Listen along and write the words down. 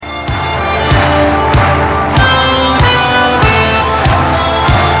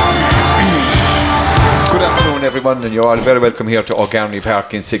everyone, and you're all very welcome here to O'Garney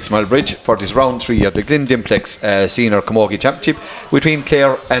Park in 6 Mile Bridge for this round 3 of the Glendimplex Senior Camogie Championship between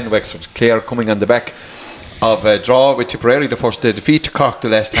Clare and Wexford. Clare coming on the back of a draw with Tipperary, the first defeat to Cork the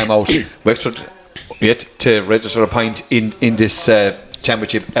last time out. Wexford yet to register a point in this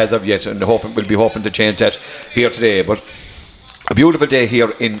championship as of yet, and we'll be hoping to change that here today. But a beautiful day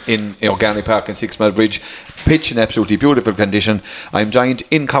here in O'Garney Park in 6 Mile Bridge. Pitch in absolutely beautiful condition. I'm joined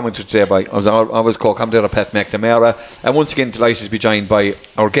in commentary today by, as always, co-commentator Pat McNamara, and once again delighted to be joined by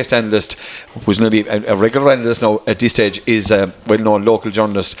our guest analyst, who's nearly a regular analyst now at this stage, is a well-known local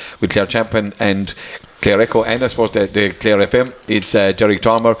journalist with Clare Champion and Clare Echo, and I suppose the Clare FM. It's Derek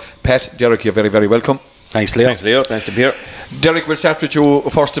Dormer. Pat, Derek, you're very, very welcome. Thanks, Leo. Nice to be here. Derek, we'll start with you.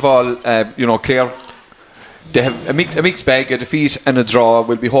 First of all, Clare, they have a mixed bag, a defeat and a draw.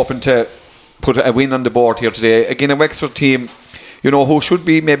 We'll be hoping to put a win on the board here today. Again, a Wexford team, who should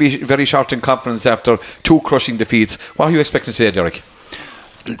be maybe very short in confidence after 2 crushing defeats. What are you expecting today, Derek?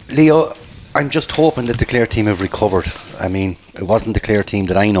 Leo, I'm just hoping that the Clare team have recovered. I mean, it wasn't the Clare team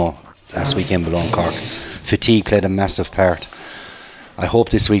that I know last weekend below Cork. Fatigue played a massive part. I hope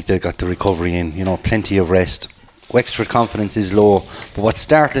this week they got the recovery in, plenty of rest. Wexford confidence is low, but what's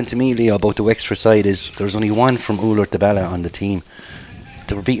startling to me, Leo, about the Wexford side is there's only one from Ullart de Bala on the team.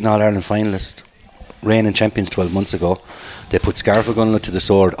 They were beaten All-Ireland finalists, reigning champions 12 months ago. They put Scarfa Gunlow to the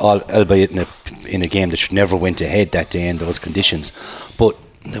sword, albeit in a game that should never went ahead that day in those conditions. But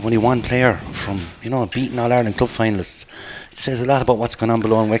they've only one player from, beating All-Ireland club finalists. It says a lot about what's going on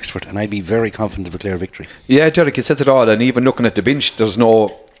below in Wexford, and I'd be very confident of a Clare victory. Yeah, Derek, it says it all, and even looking at the bench, there's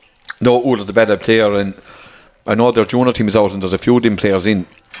no Ullart de Bala player, and I know their junior team is out and there's a few dim players in.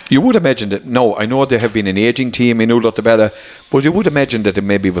 You would imagine that, I know they have been an ageing team in Ullart de Bala, but you would imagine that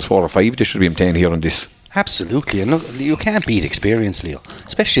maybe it was 4 or 5 they should be playing here on this. Absolutely, and look, you can't beat experience, Leo,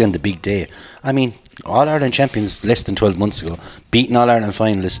 especially on the big day. I mean, All-Ireland champions less than 12 months ago, beating All-Ireland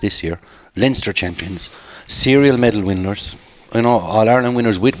finalists this year, Leinster champions, serial medal winners, All-Ireland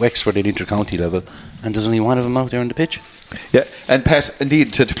winners with Wexford at inter-county level, and there's only one of them out there on the pitch. Yeah, and Pat,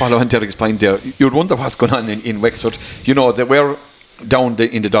 indeed, to follow on Derek's point there, you'd wonder what's going on in Wexford. They were down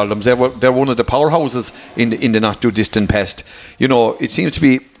in the doldrums. They're one of the powerhouses in the not too distant past. It seems to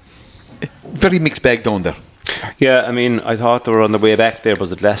be very mixed bag down there. Yeah, I mean, I thought they were on the way back there,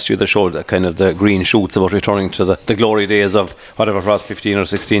 was it last year they showed kind of the green shoots about returning to the glory days of whatever it was, 15 or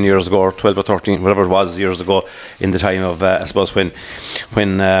 16 years ago, or 12 or 13, whatever it was years ago, in the time of, I suppose, when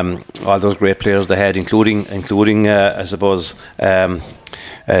all those great players they had, including I suppose,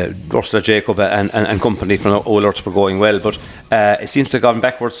 Ursula Jacob and company from Ullart were going well, but it seems to have gone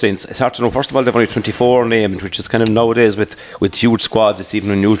backwards since. It's hard to know. First of all, they've only 24 named, which is kind of nowadays with huge squads, it's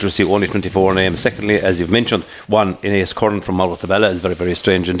even unusual to see only 24 names. Secondly, as you've mentioned, one in Ace Curran from Ullart de Bala is very, very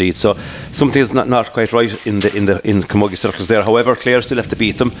strange indeed. So something is not quite right in camogie circles there. However, Clare still have to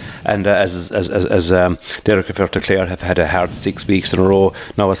beat them, and as Derek referred to, Clare have had a hard 6 weeks in a row.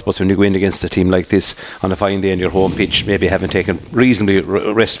 Now I suppose when you go in against a team like this on a fine day on your home pitch, maybe having taken reasonably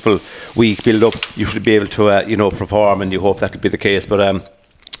restful week build up, you should be able to perform, and you hope that'll be the case. But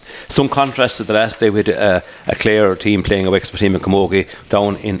some contrast to the last day with a Clare team playing a Wexford team in camogie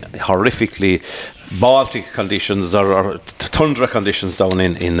down in horrifically Baltic conditions or tundra conditions down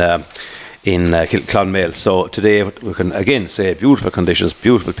in Clonmel. So today we can again say beautiful conditions,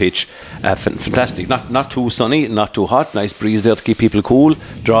 beautiful pitch, fantastic. Not too sunny, not too hot, nice breeze there to keep people cool,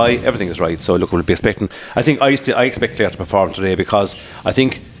 dry. Everything is right. So look, we'll be expecting. I expect Clare to perform today because I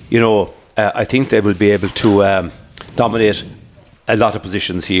think I think they will be able to dominate a lot of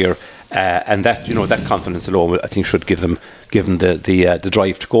positions here, and that that confidence alone, I think, should give them the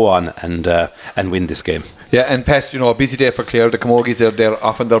drive to go on and win this game. Yeah, and Pat, a busy day for Clare. The Camogies, they're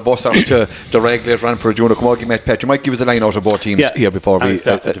often their bus off to the regular run for a junior camogie match. Pat, you might give us a line out of both teams here before we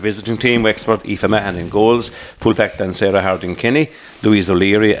start with the visiting team. Wexford, Aoife Mahan in goals. Full back line, Sarah Harding-Kenny, Louise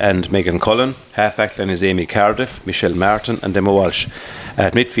O'Leary and Megan Cullen. Half back line is Amy Cardiff, Michelle Martin and Emma Walsh.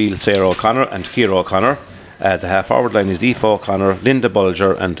 At midfield, Sarah O'Connor and Ciara O'Connor. The half forward line is Aoife O'Connor, Linda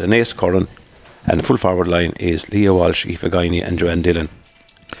Bulger and Anais Curran. And the full forward line is Leah Walsh, Aoife Guiney and Joanne Dillon.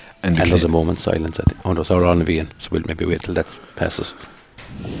 And there's a moment's silence. Oh no, sorry, on Vian. So we'll maybe wait till that passes.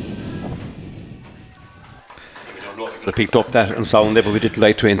 We picked up that and sound there, but we didn't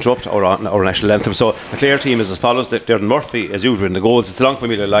like to interrupt our national anthem. So the Clare team is as follows: Darren Murphy, as usual, in the goals. It's along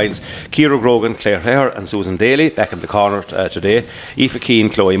familiar lines: Ciara Grogan, Claire Hare and Susan Daly back in the corner today. Aoife Keane,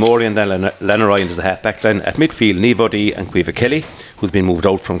 Chloe Morey and then Lena Ryan is the half back line. At midfield, Niamh O'Dea and Caoimhe Kelly, who's been moved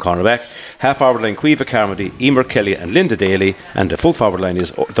out from cornerback. Half forward line, Caoimhe Carmody, Emer Kelly and Linda Daly. And the full forward line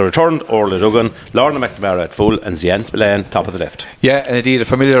is the returned Orla Duggan, Lorna McNamara at full and Zian Spillane top of the left. Yeah, and indeed a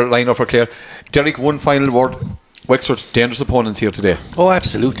familiar line-up for Clare. Derek, one final word. Wexford, dangerous opponents here today. Oh,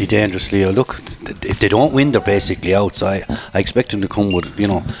 absolutely dangerous, Leo. Look, if they don't win, they're basically out. So I expect them to come with,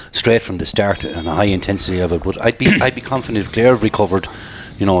 straight from the start and a high intensity of it. But I'd be confident if Clare recovered,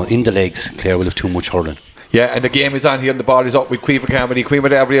 in the legs, Clare will have too much hurling. Yeah, and the game is on here and the ball is up with Caoimhe Carmody. Caoimhe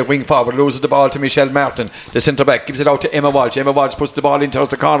Davry wing forward, loses the ball to Michelle Martin, the centre back, gives it out to Emma Walsh. Emma Walsh puts the ball into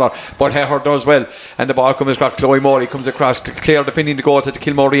the corner, but Heher does well, and the ball comes across. Chloe Morey comes across, Clare defending the goal to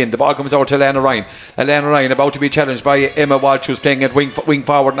Kilmorey in. The ball comes out to Alana Ryan. Alana Ryan about to be challenged by Emma Walsh, who's playing at wing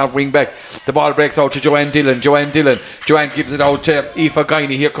forward, not wing back. The ball breaks out to Joanne Dillon. Joanne gives it out to Aoife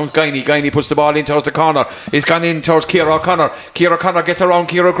Guiney. Here comes Guiney. Guiney puts the ball in towards the corner. It's gone in towards Ciara O'Connor. Ciara O'Connor gets around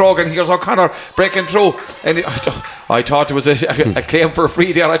Ciara Grogan. Here's O'Connor breaking through, and I thought it was a claim for a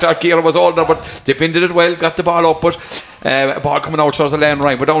free there. I thought Ciara was older, but defended it well, got the ball up, but ball coming out towards the lane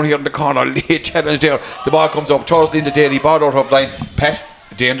Ryan. We're down here in the corner, late challenge there. The ball comes up towards Linda Daly, ball out of line. Pat,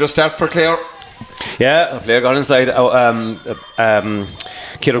 dangerous start for Clare. Yeah, Clare got inside.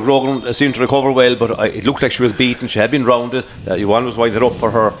 Ciara Grogan seemed to recover well, but it looked like she was beaten. She had been rounded. Johan was winding up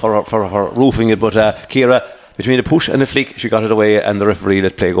for her roofing it, but Ciara, between a push and a flick, she got it away, and the referee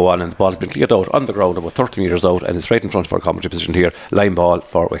let play go on, and the ball's been cleared out on the ground about 30 metres out, and it's right in front of our commentary position here. Line ball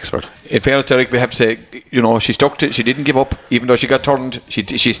for Wexford. In fairness, Derek, we have to say, she stuck to it. She didn't give up, even though she got turned.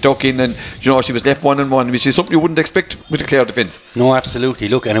 She stuck in, and she was left 1-1, which is something you wouldn't expect with a Clare defence. No, absolutely.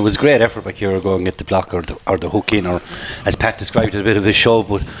 Look, and it was great effort by Ciara Grogan to get the block or the hook in, or as Pat described it, a bit of a shove,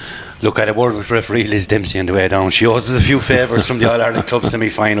 but look, I had a word with referee Liz Dempsey on the way down. She owes us a few favours from the All-Ireland Club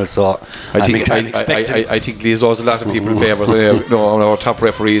semi-final, so I think Liz owes a lot of people favours. Our top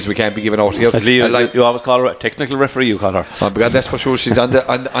referees we can't be giving out here. You always call her a technical referee, you call her. Because that's for sure. She's on the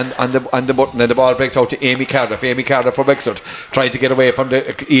button, and the ball breaks out to Amy Cardiff. Amy Cardiff for Wexford, trying to get away from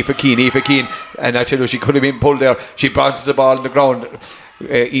the Aoife Keane, and I tell you, she could have been pulled there. She bounces the ball on the ground.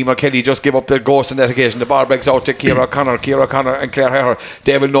 Emer Kelly just gave up the ghost on that occasion. The ball breaks out to Ciara O'Connor and Claire Heher.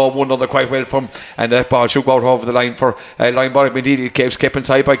 They will know one another quite well from, and that ball should go out over the line for line ball. Indeed, it kept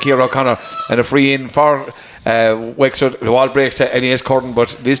inside by Ciara O'Connor, and a free in for Wexford. The ball breaks to Aeneas Curran,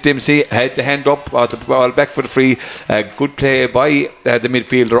 but Liz Dempsey had the hand up, the ball back for the free. Good play by the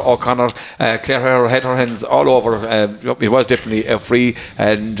midfielder O'Connor. Claire Heher had her hands all over. It was definitely a free,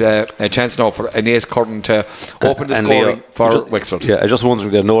 and a chance now for Aeneas Curran to open the scoring for Wexford. Yeah, I just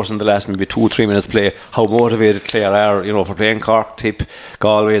wondering there, noticing the last maybe 2-3 minutes play, how motivated Clare are, for playing Cork, Tip,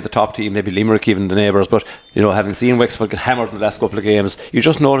 Galway, the top team, maybe Limerick, even the neighbours. But having seen Wexford get hammered in the last couple of games, you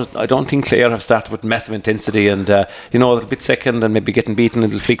just know I don't think Clare have started with massive intensity, and a little bit second and maybe getting beaten in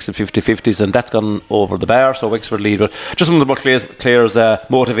little flicks and 50-50s, and that's gone over the bar. So Wexford lead, but just wonder about Clare's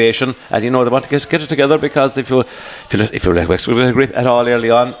motivation, and they want to get it together, because if you let Wexford get a grip at all early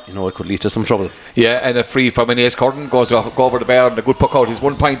on, it could lead to some trouble. Yeah, and a free from Aeneas Curran go over the bar, and a good puck out. He's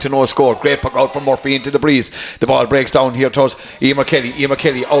 1 point to no score. Great puck out from Murphy into the breeze. The ball breaks down here towards Emer Kelly. Emer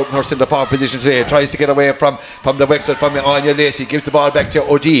Kelly out in her centre forward position today, tries to get away from the Wexford, from Anya Lacey, gives the ball back to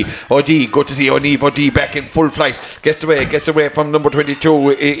OD. Good to see O'Neill OD back in full flight. Gets away from number 22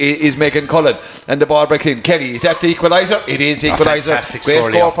 is Megan Cullen, and the ball breaks in. Kelly, is that the equaliser? It is the equaliser. Fantastic Great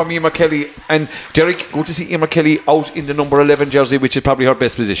score, score from Emer Kelly. And Derek, good to see Emer Kelly out in the number 11 jersey, which is probably her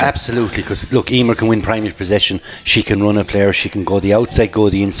best position. Absolutely, because look, Emer can win primary possession. She can run a player. She can go the outside, go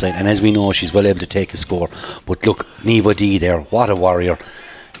the inside, and as we know, she's well able to take a score. But look, Niamh D there, what a warrior.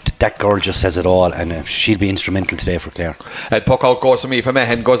 That girl just says it all, and she'll be instrumental today for Clare. Puck out goes from Aoife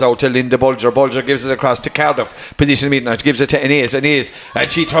Mahan, goes out to Linda Bulger. Bulger gives it across to Cardiff, position midnight, gives it to Aeneas,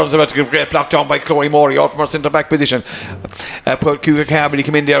 and she turns about to give a great block down by Chloe Morey out from her centre back position. Caoimhe Carmody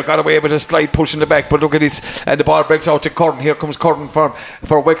came in there, got away with a slight push in the back, but look at it, and the ball breaks out to Curran. Here comes Curran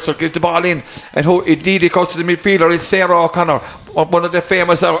for Wexford, gives the ball in, and it goes to the midfielder. It's Sarah O'Connor, one of the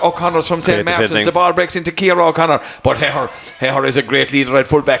famous O'Connors from St. Martin's. The ball breaks into Ciara O'Connor, but Heher is a great leader at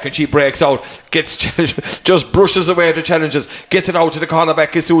full back, and she breaks out, gets just brushes away the challenges, gets it out to the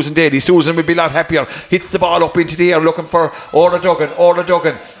cornerback is Susan Daly. Susan will be a lot happier, hits the ball up into the air looking for Orla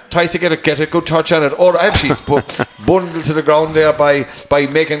Duggan tries to get a good touch on it. Or she's bundled to the ground there by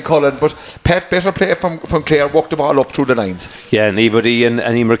Megan Cullen, but Pat, better play from Clare, walked the ball up through the lines. Yeah, and Evody and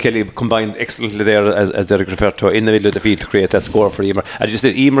Emer Kelly combined excellently there, as Derek referred to, in the middle of the field to create that score for Emer. As you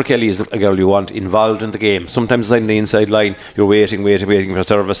said, Emer Kelly is a girl you want involved in the game. Sometimes on the inside line you're waiting for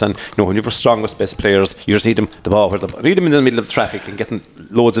service, and when you're strongest best players, you just need them the ball, need them in the middle of traffic and getting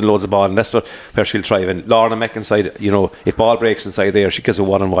loads and loads of ball, and that's where she'll thrive. And Lorna McInside, if ball breaks inside there, she gets a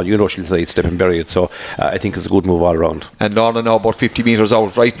one-on-one, she'll sidestep and bury it. So I think it's a good move all around. And Lorna now about 50 metres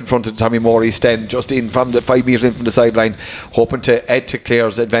out, right in front of Tommy Morey's stand, just in from the 5 metres in from the sideline, hoping to add to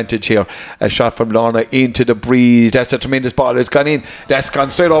Clare's advantage here. A shot from Lorna into the breeze. That's a tremendous ball. It's gone in. That's gone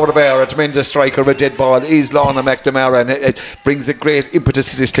straight over the bar. A tremendous striker with dead ball is Lorna McNamara, and it brings a great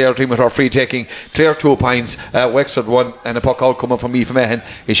impetus to this Clare team with her free taking. Clare 2 points, Wexford 1, and a puck out coming from Aoife Mahan.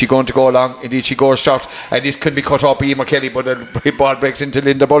 Is she going to go along? Indeed she goes short, and this can be cut up by Emer Kelly, but the ball breaks into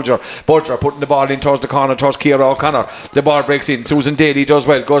Linda Bulger putting the ball in towards the corner, towards Ciara O'Connor. The ball breaks in. Susan Daly does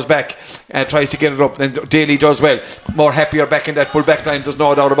well, goes back and tries to get it up, and Daly does well, more happier back in that full back line, there's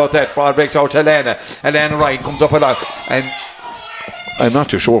no doubt about that. Ball breaks out to Elena Ryan comes up along, and I'm not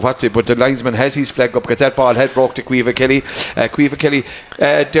too sure what's it, but the linesman has his flag up because that ball had broke to Caoimhe Kelly. Caoimhe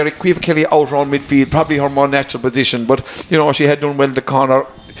Kelly out around midfield, probably her more natural position, but you know, she had done well in the corner.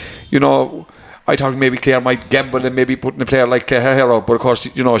 You know, I thought maybe Clare might gamble and maybe putting a player like Claire Hare out, but of course,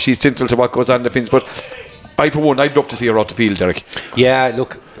 you know, she's central to what goes on in the Finns. But for one, I'd love to see her out the field, Derek. Yeah,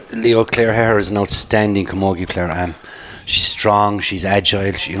 look, Leo, Claire Hare is an outstanding camogie player. She's strong, she's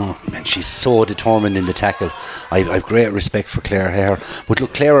agile, and she's so determined in the tackle. I've great respect for Claire Hare. But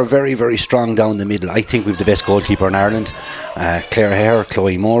look, Clare are very, very strong down the middle. I think we've the best goalkeeper in Ireland. Claire Hare,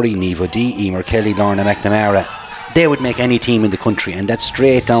 Chloe Morey, Niamh O'Dea, Emer Kelly, Lorna McNamara. They would make any team in the country, and that's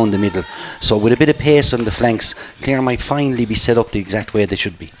straight down the middle. So with a bit of pace on the flanks, Clare might finally be set up the exact way they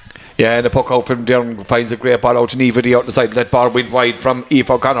should be. Yeah, and the puck out from Darren finds a great ball out to Niamh O'Dea out the side. That ball went wide from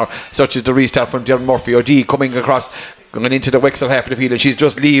Aoife O'Connor, such as the restart from Darren Murphy. O'Dea coming across, going into the Wexford half of the field, and she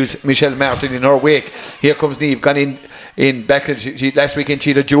just leaves Michelle Martin in her wake. Here comes Niamh, gone in back. Last weekend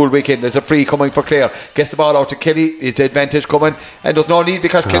she had a dual weekend. There's a free coming for Clare. Gets the ball out to Kelly. Is the advantage coming? And there's no need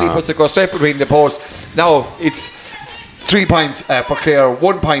because Kelly puts it across straight between the posts. Now it's 3 points for Clare,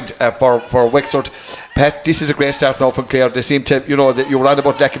 1 point for Wexford. Pat, this is a great start now from Clare. They seem to, that you were on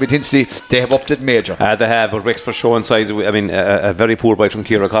about lack of intensity. They have upped it major. They have, but Wexford showing signs. I mean, a very poor bite from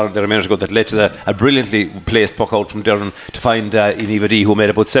Ciara O'Connor there a minute ago that led to a brilliantly placed puck out from Derren to find Niamh O'Dea, who made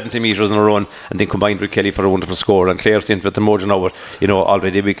about 70 metres in a run and then combined with Kelly for a wonderful score. And Clare seems with the margin now, but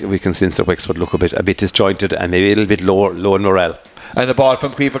already we can sense that Wexford look a bit disjointed and maybe a little bit low in morale. And the ball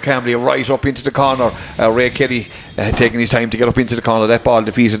from Caoimhe Camley right up into the corner. Ray Kelly taking his time to get up into the corner. That ball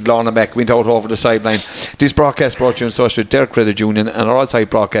defeated Lorna Mac, went out over the sideline. This broadcast brought you in association with Derek Credit Union and our outside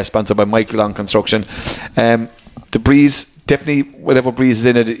broadcast sponsored by Michael Long Construction. The breeze, definitely whatever breeze is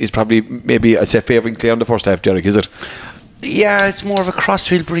in it, is probably maybe I'd say favouring Clare in the first half, Derek, is it? Yeah, it's more of a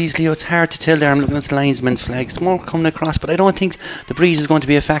crossfield breeze, Leo. It's hard to tell there. I'm looking at the linesman's flag. It's more coming across, but I don't think the breeze is going to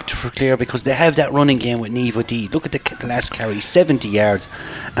be a factor for Clare because they have that running game with Niamh O'Dea. Look at the last carry, 70 yards.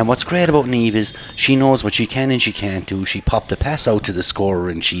 And what's great about Niamh is she knows what she can and she can't do. She popped a pass out to the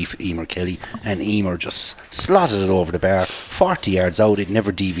scorer in chief, Emer Kelly, and Emer just slotted it over the bar. 40 yards out, it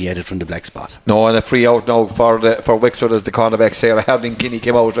never deviated from the black spot. No, and a free out now for Wexford as the cornerback Sarah Harding-Kinney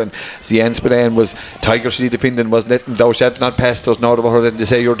came out, and Zian Spillane was Tiger City defending, was letting down. Not past us now about her. They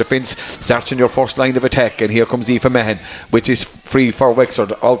say your defence starts in your first line of attack, and here comes Aoife Mahan, which is free for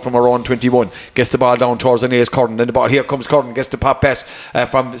Wexford out from her own 21, gets the ball down towards Anais Curran, and the ball here comes Curran, gets the pop pass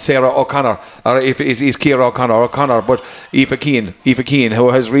from Sarah O'Connor, or if it is Ciara O'Connor, but Aoife Keane, who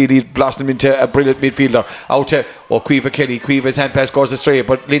has really blossomed into a brilliant midfielder, out to Caoimhe Kelly. Caoimhe's hand pass goes astray,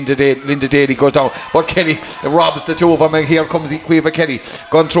 but Linda Daly goes down, but Kelly robs the two of them, and here comes Caoimhe Kelly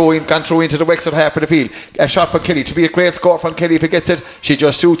gone through into the Wexford half of the field. A shot for Kelly to be a great score from Kelly. If he gets it, she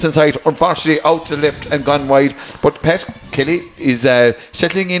just shoots inside, unfortunately out to the left and gone wide. But Pat, Kelly is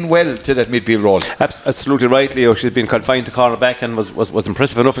settling in well to that midfield role. Absolutely right, Leo. She's been confined to cornerback and was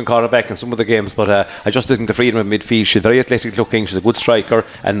impressive enough in cornerback in some of the games, but I just think the freedom of midfield. She's very athletic looking, she's a good striker,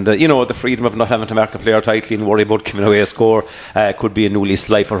 and the freedom of not having to mark a player tightly and worry about giving away a score could be a new lease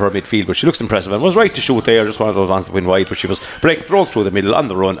of life for her midfield. But she looks impressive and was right to shoot there. Just one of those ones that went wide, but she was broke through the middle on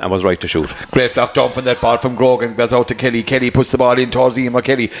the run and was right to shoot. Great block down from that ball from Grogan, goes out to Kelly. Kelly puts the ball in towards Emer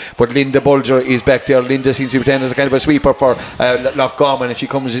Kelly, but Linda Bulger is back there. Linda seems to be playing as a kind of a sweeper for Loch Gorman, and she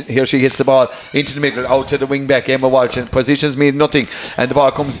comes in here, she hits the ball into the middle, out to the wing back Emma Walsh, and positions mean nothing, and the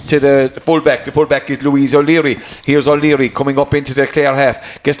ball comes to the fullback. The fullback is Louise O'Leary. Here's O'Leary coming up into the Clare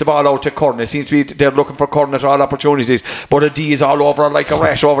half, gets the ball out to Curran. It seems to be they're looking for Curran at all opportunities, but O'Dea is all over her like a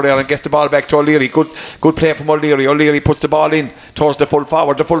rash over there and gets the ball back to O'Leary. Good play from O'Leary. O'Leary puts the ball in towards the full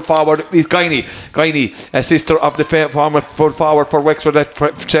forward. The full forward is Guiney, a sister of the former full forward for Wexford,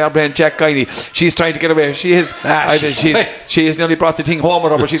 Sarbrain, Jack Guiney. She's trying to get away. She has nearly brought the thing home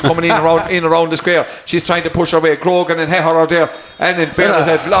with her, but she's coming in around the square. She's trying to push her away. Grogan and Heher are there, and in fairness,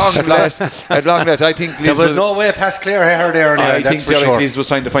 at long last, I think Liz there was no way past Clare Heher there. I think Derek Liz was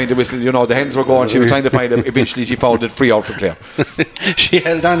trying to find a whistle. The hens were going. She was trying to find it. Eventually, she found it free out for Clare. She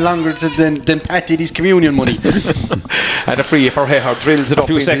held on longer than Pat did his communion money. And a free for Heher drills it up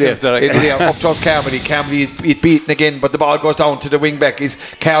into there, up towards Carmody. Carmody is beaten again, but the ball goes down to the wing back. Is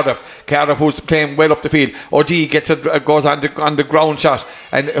Cardiff, who's playing well up the field. O'Dea gets it, goes on on the ground shot,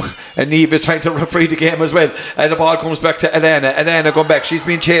 and Eve is trying to referee the game as well, and the ball comes back to Elena going back. She's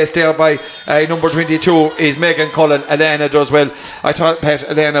been chased there by number 22 is Megan Cullen. Elena does well. I thought, Pat,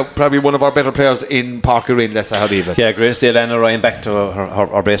 Elena probably one of our better players in Park Arena. Let's say how leave it. Yeah, great to see Elena Ryan back to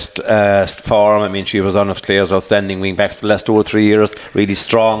her best form. I mean, she was one of Clare's outstanding wing backs for the last 2 or 3 years. Really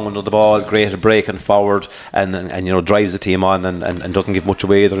strong under the ball, great at breaking forward, and you know, drives the team on and doesn't give much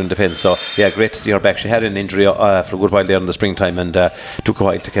away either in defence. So yeah, great to see her back. She had an injury for a good while there in the springtime, and took a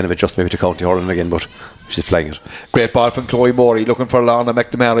while to kind of adjust maybe to county hurling again, but she's flying it. Great ball from Chloe Morey, looking for Lorna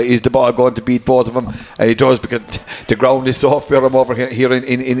McNamara. Is the ball going to beat both of them? It does, because the ground is so firm over here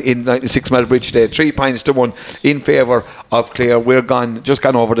in 6 Mile Bridge today. 3 points to 1 in favour of Clare. We're just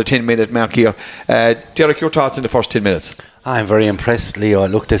gone over the 10-minute mark here. Derek, your thoughts in the first 10 minutes? I'm very impressed, Leo.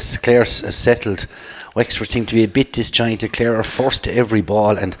 Look, this Clare's settled. Wexford seem to be a bit disjointed. Clare are first to every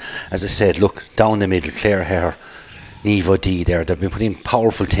ball, and as I said, look, down the middle, Clare Hare, Niamh O'Dea there. They've been putting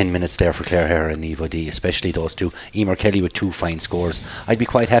powerful 10 minutes there for Clare Hare and Niamh O'Dea, especially those two. Emer Kelly with 2 fine scores. I'd be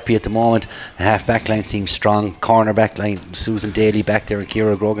quite happy at the moment. The half back line seems strong. Corner back line, Susan Daly back there and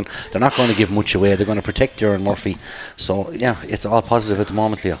Ciara Grogan. They're not going to give much away. They're going to protect Darren Murphy. So yeah, it's all positive at the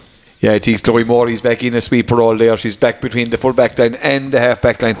moment, Leo. Yeah, I think Chloe Morey's back in a sweeper role there. She's back between the full back line and the half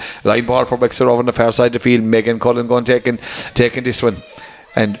back line. Line ball for Wexford over on the far side of the field. Megan Cullen going taking this one.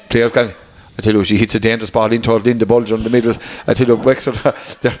 And players got, I tell you, she hits a dangerous ball in toward Linda Bulger in the middle. I tell you, Wexford,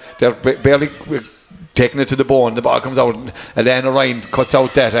 they're barely taking it to the bone. The ball comes out. Elena Ryan cuts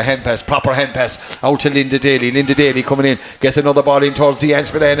out that. A hand pass, proper hand pass out to Linda Daly. Linda Daly coming in, gets another ball in towards Zian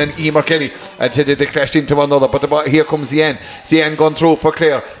Spillane and Emer Kelly. Until they clashed into one another. But the ball, here comes Zian. Zian going through for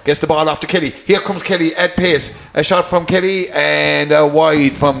Clare. Gets the ball off to Kelly. Here comes Kelly at pace. A shot from Kelly and a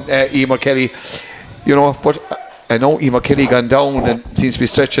wide from Emer Kelly. You know, but I know Emer Kelly gone down and seems to be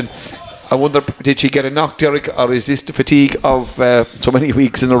stretching. I wonder, did she get a knock, Derek, or is this the fatigue of so many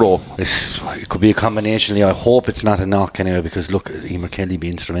weeks in a row? It could be a combination. I hope it's not a knock anyway, because look, Emer Kelly be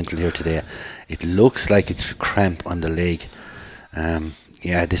instrumental here today. It looks like it's cramp on the leg.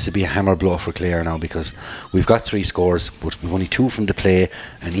 Yeah, this would be a hammer blow for Clare now, because we've got 3 scores, but we've only 2 from the play,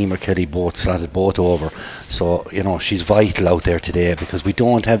 and Emer Kelly slotted both over. So, you know, she's vital out there today, because we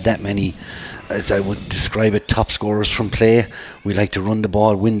don't have that many, as I would describe it, top scorers from play. We like to run the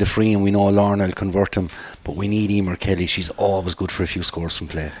ball, win the free, and we know Lorna will convert them. But we need Emer Kelly. She's always good for a few scores from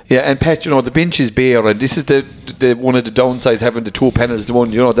play. Yeah, and Pat, you know, the bench is bare, and this is the one of the downsides, having the 2 panels. The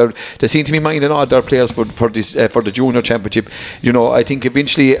one, you know, they seem to be minding all their players for this for the junior championship. You know, I think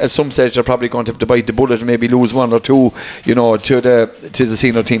eventually at some stage they're probably going to have to bite the bullet and maybe lose 1 or 2, you know, to the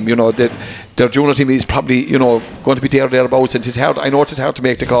senior team. You know, their junior team is probably, you know, going to be thereabouts, and it's hard. I know it's hard to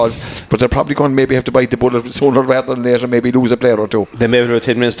make the calls, but they're probably going to maybe have to bite the bullet sooner rather than later, maybe lose a player or 2. They may have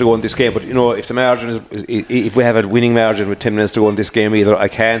 10 minutes to go in this game, but you know, if the margin is, if we have a winning margin with 10 minutes to go in this game, either I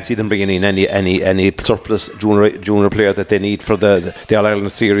can't see them bringing in any surplus junior player that they need for the All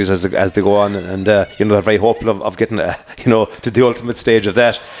Ireland series as they go on, and you know, they're very hopeful of getting you know, to the ultimate stage of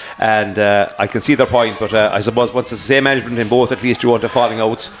that, and I can see their point, but I suppose once it's the same management in both, at least you want the falling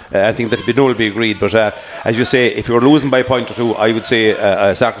outs. I think that will be agreed, but as you say, if you're losing by a point or 2, I would say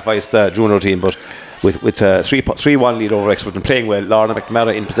sacrifice the junior team, but with 3-1 lead over Wexford and playing well. Lorna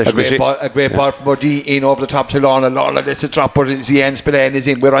McNamara in possession. A great ball from O'Dea in over the top to Lorna. Lorna lets it drop, but Zian Spillane is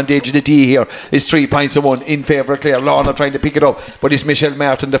in. We're on the edge of the D here. It's 3 points to 1 in favour of Clare. Lorna trying to pick it up, but it's Michelle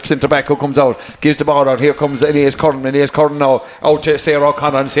Martin, the centre back, who comes out, gives the ball out. Here comes Inez Curran. Inez Curran now out to Sarah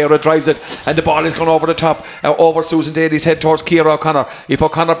O'Connor, and Sarah drives it, and the ball is going over the top, over Susan Daly's head towards Ciara O'Connor. If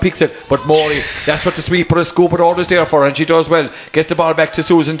O'Connor picks it, but Morey, that's what the sweeper is scooping orders there for, and she does well. Gets the ball back to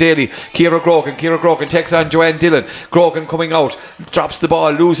Susan Daly. Ciara Grogan takes on Joanne Dillon. Grogan coming out, drops the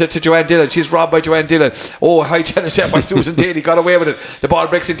ball, loses it to Joanne Dillon. She's robbed by Joanne Dillon. Oh, high challenge there by Susan Daly, got away with it. The ball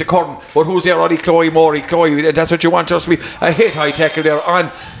breaks into Curran, but who's there? Only Chloe Morey. Chloe, that's what you want, just a hit high tackle there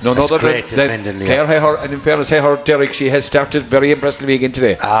on none other than Clare Heher. And in fairness, Heher, Derek, she has started very impressively again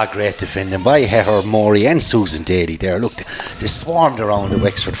today. Great defending by Heher, Morey and Susan Daly there. Look, they swarmed around the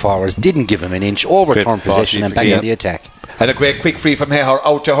Wexford forwards, didn't give him an inch, overturned possession and back in the attack. And a great quick free from Heher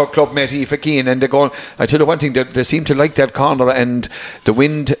out to her club mate Aoife Keane, and they're going, I tell you one thing, they seem to like that corner, and the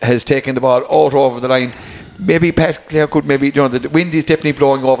wind has taken the ball out over the line. Maybe Pat, Clare could maybe, you know, the wind is definitely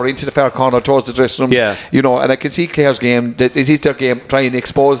blowing over into the far corner towards the dressing rooms, you know, and I can see Clare's game, that it is their game, trying to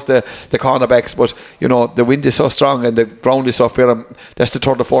expose the cornerbacks, but you know, the wind is so strong and the ground is so firm. That's the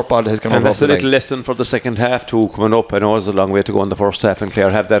third or fourth ball that has gone over. And that's a little lesson for the second half too, coming up. I know there's a long way to go in the first half, and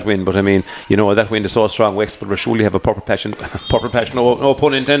Clare have that wind, but I mean, you know, that wind is so strong. Wexford will surely have a proper passion, no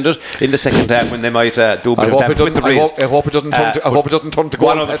pun intended, in the second half, when they might do a bit of damage with the breeze. I hope it doesn't turn to goal.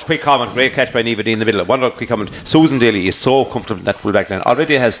 One other quick comment, great catch by Niamh O'Dea in the middle. One other quick coming. Susan Daly is so comfortable in that full back line.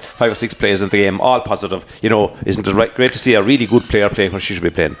 Already has 5 or 6 players in the game, all positive. Isn't it great to see a really good player playing where she should be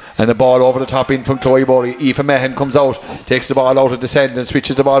playing? And the ball over the top in from Chloe Borey. Aoife Mahan comes out, takes the ball out of the send and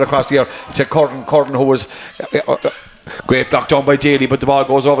switches the ball across here to Curtin, who was great block down by Daly, but the ball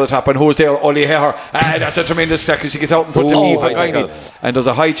goes over the top, and who's there? Ollie Heher. That's a tremendous tackle. She gets out in front of Aoife Guiney, and there's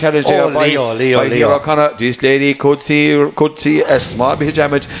a high challenge there by Ciara O'Connor. This lady could see a small bit of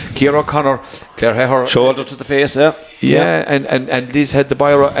damage. Ciara O'Connor, Claire Heher, shoulder to the face, and Liz had the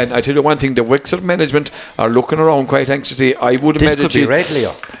biro. And I tell you one thing, the Wexford management are looking around quite anxiously. I would imagine this could be red,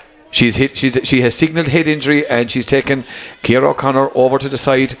 Leo. She's hit. She has signalled head injury, and she's taken Ciara O'Connor over to the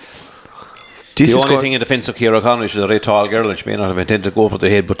side. The only thing in defence of Ciara O'Connor is she's a very tall girl and she may not have intended to go for the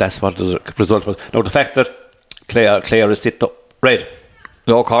head, but that's what the result was. Now the fact that Claire is sit up red.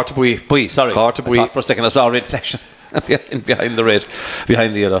 No, Cartabui. Sorry. Cartabui. I thought for a second I saw a red flash behind the red,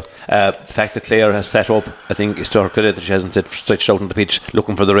 behind the yellow. The fact that Claire has sat up, I think, is to her credit that she hasn't stretched out on the pitch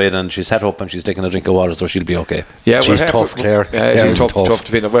looking for the red, and she's sat up and she's taking a drink of water, so she'll be okay. Yeah, she's tough, Claire. She's tough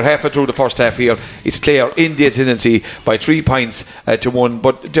to win. We're halfway through the first half here. It's Claire in the ascendancy by 3 points to 1.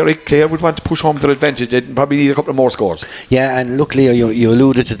 But Derek, Claire would want to push home their advantage. They'd probably need a couple of more scores. Yeah, and look, Leo, you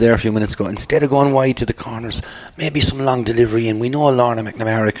alluded to there a few minutes ago. Instead of going wide to the corners, maybe some long delivery, and we know Lorna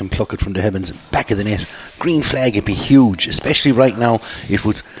McNamara can pluck it from the heavens, back of the net. Green flag would be huge, especially right now. It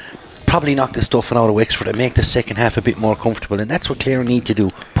would probably knock the stuffing out of Wexford and make the second half a bit more comfortable, and that's what Clare need to do.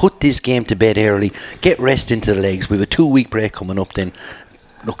 Put this game to bed early, get rest into the legs. We have a 2-week break coming up then.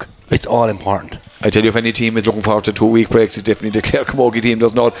 Look, it's all important. I tell you, if any team is looking forward to 2-week breaks, it's definitely the Clare Camogie team.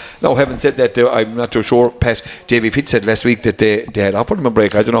 Does not. Now, having said that, I'm not too sure. Pat Davy Fitz said last week that they had offered them a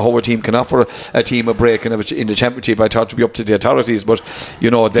break. I don't know how a team can offer a team a break in the championship. I thought it would be up to the authorities, but they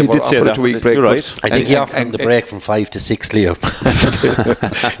were offered a 2-week break. Right. I think he offered them the break from 5 to 6, Leo.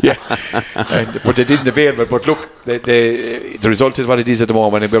 Yeah, but they didn't avail of it. But look, the result is what it is at the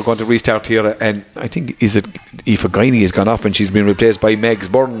moment, and we're going to restart here. And I think Aoife Guiney has gone off, and she's been replaced by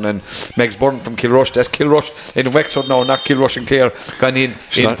Megs Byrne, and Megs Byrne from Kilrush. That's Kilrush in Wexford now, not Kilrush and Clare gone in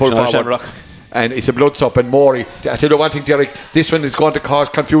full forward. And it's a blood-sup. And Maury, I tell you one thing, Derek, this one is going to cause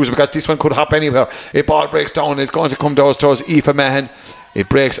confusion because this one could hop anywhere. A ball breaks down, it's going to come towards Aoife Mahan. It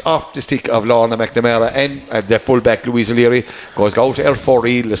breaks off the stick of Lorna McNamara, and the fullback Louise O'Leary goes out to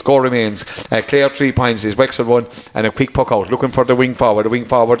R4E. The score remains Clare 3 points is Wexford 1, and a quick puck out looking for the wing forward. The wing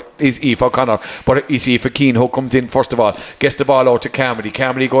forward is Aoife O'Connor, but it's Aoife Keane who comes in first of all, gets the ball out to Carmody.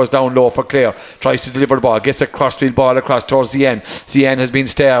 Carmody goes down low for Clare, tries to deliver the ball, gets a crossfield ball across towards Zian. Zian has been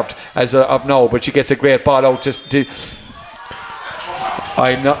starved as of now, but she gets a great ball out to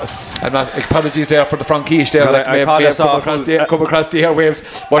I'm not. Apologies there for the Frankish there. Come across the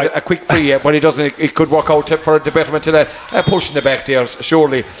airwaves, but a quick free, but it doesn't. It could work out for the betterment to that. Pushing the back there,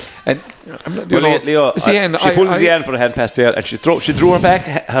 surely. And Leo, she pulled Zian for a hand pass there, and she threw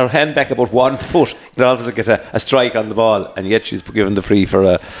her hand back about 1 foot in order to get a strike on the ball, and yet she's given the free for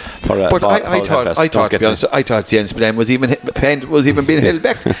a. But I thought to be honest, I thought Zian's plan was even being held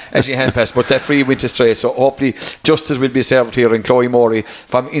back as she hand passed, but that free went astray. So hopefully justice will be served here in Chloe Maury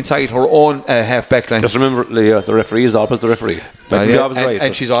from inside her own half back line. Just remember, Leo, the referee is always the referee.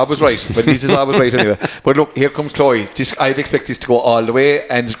 And she's always right, but this is always right anyway. But look, here comes Chloe. I'd expect this to go all the way,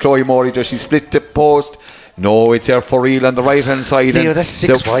 and Chloe Maury, does she split the post? No, it's there for real on the right hand side. Leo, that's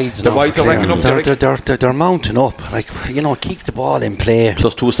 6 wides. The wides are racking up. They're mounting up. Keep the ball in play.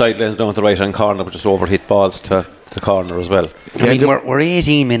 Plus 2 sidelines down to the right hand corner, but just overhit balls to the corner as well. I mean, we're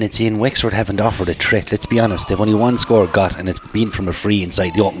 18 minutes in. Wexford haven't offered a threat. Let's be honest. They've only 1 score got, and it's been from a free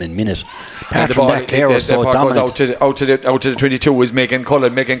inside the opening minute. Apart from that, Clare was so dominant. Out to the 22 is Megan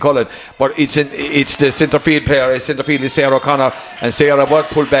Cullen, but it's the centre field player. Centre field is Sarah O'Connor, and Sarah was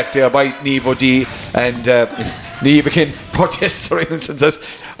pulled back there by Niamh O'Dea, and Niamh again protests her innocence.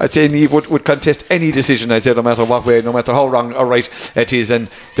 I'd say Niamh would contest any decision, I say, no matter what way, no matter how wrong or right it is, and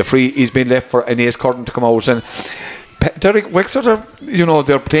the free is being left for Aeneas Curtin to come out. And Derek, Wexford are,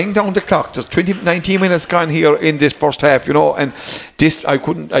 they're playing down the clock. There's 19 minutes gone here in this first half, and this I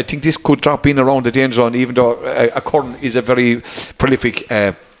think this could drop in around the danger zone, even though Curtin is a very prolific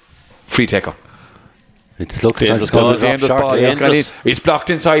free taker. It looks like it's blocked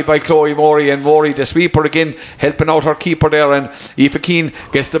inside by Chloe Maury, and Maury, the sweeper again, helping out her keeper there, and Aoife Keane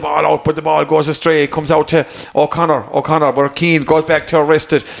gets the ball out, but the ball goes astray. It comes out to O'Connor, but Keane goes back to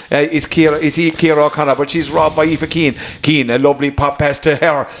arrested. It's Ciara O'Connor, but she's robbed by Aoife Keane, a lovely pop pass to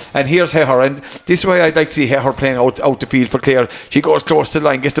her, and here's her, and this is why I'd like to see her playing out the field for Clare. She goes close to the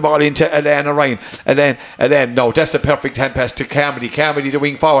line, gets the ball into Alana Ryan, and then no, that's a perfect hand pass to Carmody, the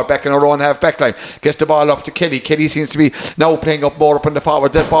wing forward back in her own half back line, gets the ball up to Kelly. Kelly seems to be now playing up more up on the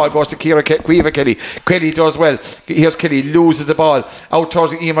forward. That ball goes to Caoimhe Kelly. Kelly does well. Here's Kelly, loses the ball out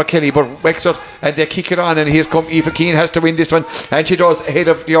towards Emer Kelly, but Wexford, and they kick it on, and here's come Aoife Keane has to win this one, and she does, ahead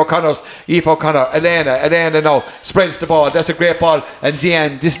of the O'Connors. Aoife O'Connor, Elena now spreads the ball. That's a great ball, and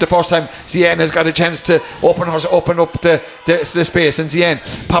Zian, this is the first time Zian has got a chance to open up the space, and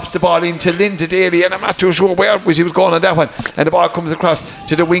Zian pops the ball into Linda Daly, and I'm not too sure where she was going on that one, and the ball comes across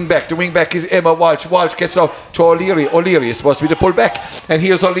to the wing back. The wing back is Emma Walsh. Walsh gets out to O'Leary is supposed to be the full back, and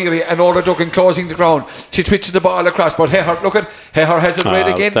here's O'Leary and Orla Duggan closing the ground. She twitches the ball across, but Heher, look at Heher has it right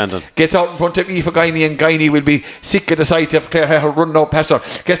again, gets out in front of Aoife Guiney, and Guiney will be sick at the sight of Claire Heher running out past her.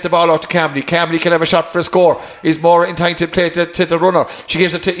 Gets the ball out to Camley. Camley can have a shot for a score, is more in time to play to the runner. She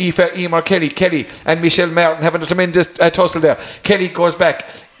gives it to Aoife Emer Kelly and Michelle Martin having a tremendous tussle there. Kelly goes back,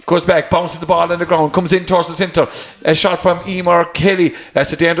 bounces the ball on the ground, comes in towards the centre. A shot from Emer Kelly.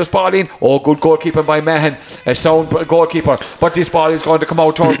 That's a dangerous ball in. Oh, good goalkeeping by Mahan. A sound goalkeeper. But this ball is going to come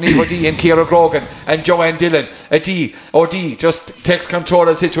out towards Niamh O'Dea and Ciara Grogan and Joanne Dillon. O'Dea just takes control of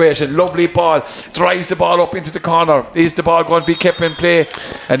the situation. Lovely ball. Drives the ball up into the corner. Is the ball going to be kept in play?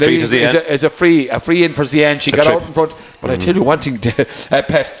 And it's a free in for Zian. She got out in front. But I tell you one thing,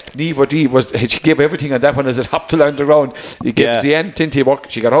 Pat, Niamh O'Dea she gave everything on that one as it hopped along the ground. You gave Zian plenty of work.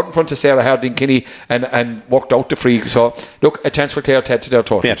 She got out in front of Sarah Harding-Kinney and worked out the free. So, look, a chance for Clare to head to their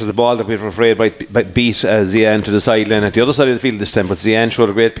total. Yeah, it was a ball that we were afraid might beat Zian to the sideline at the other side of the field this time, but Zian showed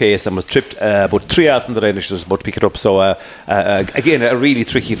a great pace and was tripped about 3 yards in the line. She was about to pick it up. So, again, a really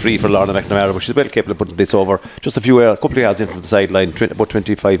tricky free for Lorna McNamara, but she's well capable of putting this over just a couple of yards in from the sideline, about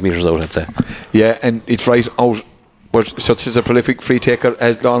 25 metres out, I'd say. Yeah, and it's right out. But such as a prolific free taker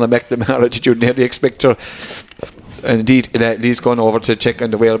as Lorna McNamara, did you nearly expect her? And indeed, Lee's gone over to check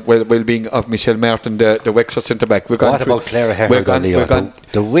on the well-being of Michelle Martin, the Wexford centre-back. What about Clara Heher, Leo?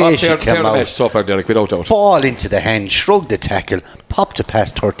 The way she came out, so far, Derek, without doubt. Ball into the hand, shrugged the tackle, popped it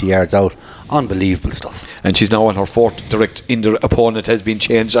past 30 yards out. Unbelievable stuff. And she's now on her fourth direct in the opponent has been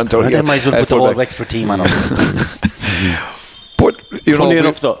changed onto her. They might as well put the whole Wexford team on her. But, funny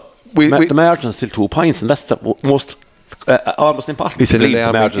enough, though, the margin is still 2 points, and that's the most almost impossible. It's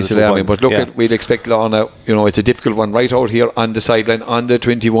alarming. But look, we'll expect Lorna. It's a difficult one right out here on the sideline on the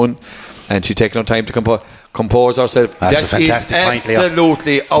 21, and she's taking her time to compose herself. That's a fantastic point, Leo.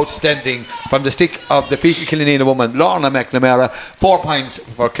 Absolutely outstanding from the stick of the Fecal Killanena woman, Lorna McNamara. 4 points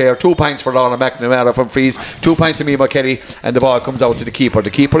for Clare, 2 points for Lorna McNamara from frees, 2 points from Emer Kelly, and the ball comes out to the keeper. The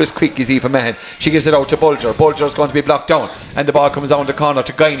keeper is quick, is Aoife Mahan. She gives it out to Bulger. Bulger's going to be blocked down, and the ball comes down the corner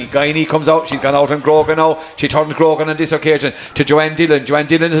to Guiney. Guiney comes out. She's gone out on Grogan now. She turns Grogan on this occasion to Joanne Dillon. Joanne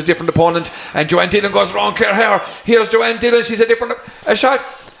Dillon is a different opponent, and Joanne Dillon goes around Clare Heher. Here's Joanne Dillon. She's a shot.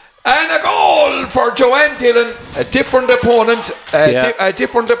 And a goal for Joanne Dillon, a different opponent, a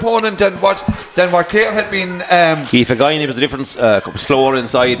different opponent than what Clare had been. Aoife Guiney was a difference, slower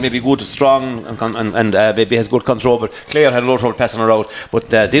inside, maybe good, strong, and maybe has good control. But Clare had a lot of trouble passing her out. But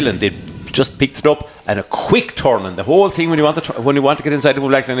Dillon did just picked it up, and a quick turn. And the whole thing when you want to get inside the full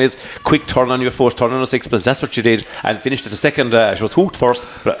black line is quick turn on your foot, turn on a sixpence. That's what she did, and finished at the second. She was hooked first,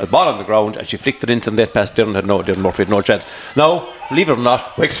 but a ball on the ground, and she flicked it into the net pass. Dylan Murphy had no chance. Now, believe it or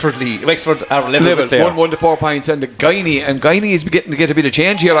not, Wexford are level 1-1 to 4 points, and Guiney is beginning to get a bit of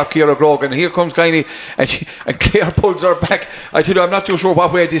change here off Ciara Grogan. And here comes Guiney, and Clare pulls her back. I tell you, I'm not too sure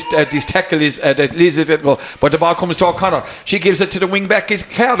what way this tackle is that Liz didn't go, but the ball comes to O'Connor. She gives it to the wing back, is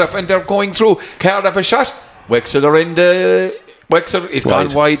Cardiff, and they're going through. Cardiff a shot. Wexford are in the. Wexford is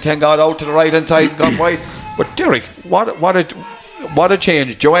gone wide. Thank God, out to the right hand side, gone wide. But Derek, what a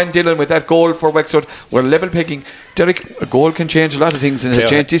change. Joanne Dillon with that goal for Wexford. We're level picking. Derek, a goal can change a lot of things, and has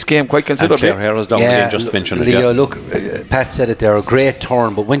changed this game quite considerably. And Clare Heher is down again, just to mention Leo, it. Look, Pat said it there, a great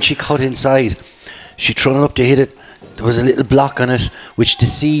turn, but when she cut inside, she threw it up to hit it. There was a little block on it, which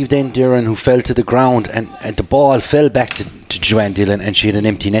deceived Enderan, who fell to the ground, and the ball fell back to Joanne Dillon, and she had an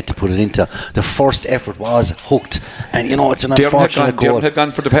empty net to put it into. The first effort was hooked, and it's an unfortunate goal. Darren had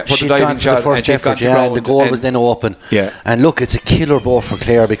gone for the diving shot, the first effort, and the goal was then open. Yeah. And look, it's a killer ball for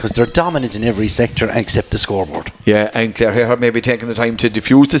Clare because they're dominant in every sector except the scoreboard. Yeah, and Clare Heher maybe taking the time to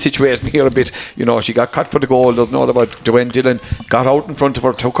diffuse the situation here a bit. She got cut for the goal. There's no about Joanne Dillon got out in front of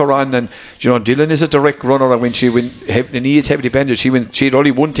her, took her on, and Dillon is a direct runner, and when the knee is heavily bended, she had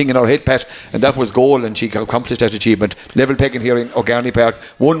only one thing in her head, Pat, and that was goal, and she accomplished that achievement. Level pegging here in O'Garney Park,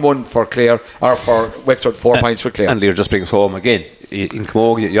 1-1 for Clare, or for Wexford, 4 points for Clare. And Lear just brings home again. In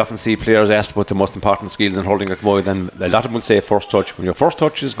Camogie, you often see players asked about the most important skills in holding a Camogie. Then a lot of them will say first touch. When your first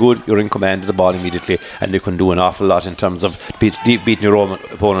touch is good, you're in command of the ball immediately, and you can do an awful lot in terms of beating your own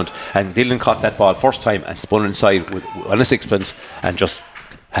opponent. And Dillon caught that ball first time and spun inside on a sixpence and just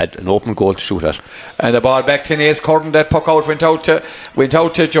had an open goal to shoot at. And the ball back to Naas Curran. That puck out went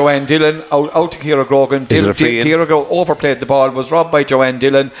out to Joanne Dillon, out to Ciara Grogan. Ciara Grogan overplayed the ball, was robbed by Joanne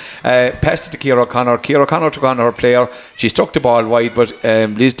Dillon, passed it to Ciara O'Connor. Ciara O'Connor took on her player. She struck the ball wide, but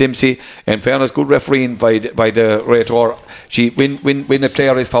Liz Dempsey, in fairness, good refereeing by the Rator. She when a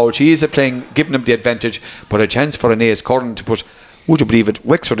player is fouled, she is giving them the advantage, but a chance for Naas Curran to put, would you believe it,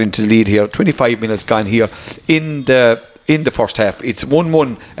 Wexford into the lead here. 25 minutes gone here in the first half. It's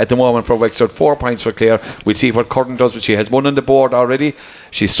 1-1 at the moment for Wexford, 4 points for Clare. We'll see what Curran does, but she has one on the board already.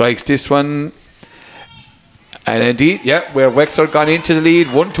 She strikes this one. And indeed, where Wexford gone into the lead,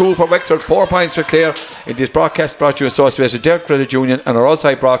 1-2 for Wexford, 4 points for Clare. In this broadcast brought to you associated Derek Credit Union and our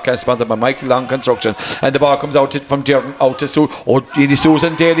outside broadcast sponsored by Michael Long Construction. And the ball comes out from Derden out to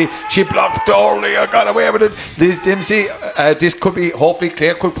Susan Daly. She blocked thoroughly, got away with it. Liz Dempsey, this could be, hopefully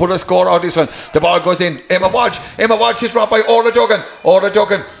Clare could pull a score out of this one. The ball goes in. Emma Walsh is robbed by Orla Duggan. Orla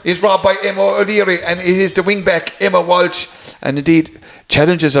Duggan is robbed by Emma O'Leary, and it is the wing back Emma Walsh. And indeed,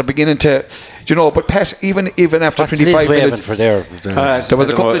 challenges are beginning to, but Pat, even after 25 minutes, for there was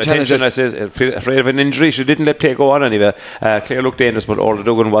a couple of challenges. I said, afraid of an injury, she didn't let play go on anyway. Clare looked dangerous, but Orla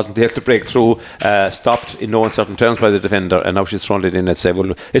Duggan wasn't able to break through. Stopped in no uncertain terms by the defender, and now she's thrown it in at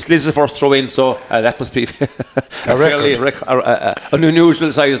 7. It's Liz's first throw in, so that must be a fairly an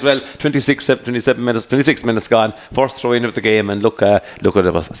unusual size as well. 26 minutes gone, first throw in of the game, and look at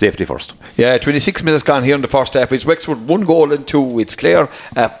it, safety first. 26 minutes gone here in the first half. It's Wexford 1 goal and 2. It's Clare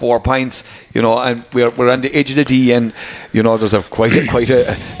at 4 points. And we're on the edge of the D, and there's quite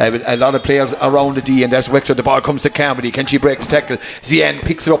a lot of players around the D, and that's Wexford. The ball comes to Carmody. Can she break the tackle? Zian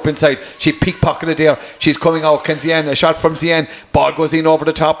picks it up inside. She pickpocketed it there. She's coming out. Can Zian, a shot from Zian, ball goes in over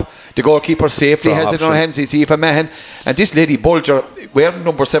the top. The goalkeeper safely has it in her hands. It's Aoife Mahan, and this lady Bulger, wearing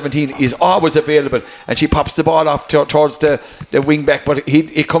number 17, is always available, and she pops the ball off towards the wing back, but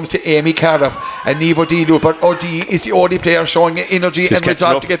it comes to Amy Cardiff and Niamh O'Dea, but O'Dea is the only player showing energy and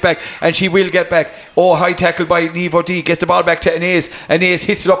resolve to get back, and she will get back. High tackle by Niamh O'Dea, gets the ball back to Anais. Anais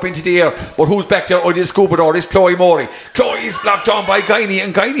hits it up into the air, but who's back there? The scuba door is Chloe Morey. Chloe is blocked on by Guiney,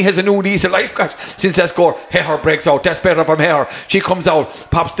 and Guiney has a new lease of life got since that score. Her breaks out. That's better from her. She comes out,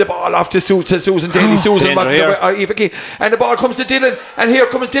 pops the ball off to Susan Daly. Susan Eva Key, and the ball comes to Dylan, and here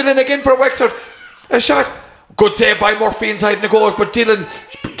comes Dylan again for Wexford. A shot. Good save by Murphy inside the goal, but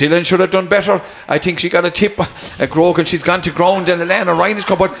Dylan should have done better. I think she got a tip at Grogan. She's gone to ground, and Alana Ryan has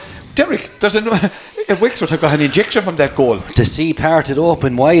come, but Derek, Wexford have got an injection from that goal. The sea parted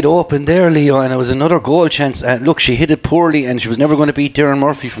wide open there, Leo, and it was another goal chance. And look, she hit it poorly, and she was never going to beat Darren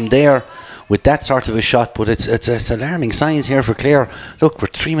Murphy from there with that sort of a shot. But it's alarming signs here for Clare. Look, we're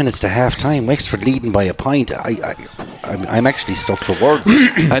 3 minutes to half time. Wexford leading by a point. I'm actually stuck for words.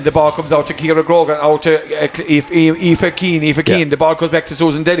 And the ball comes out to Ciara Grogan, out to Aoife Keane. The ball goes back to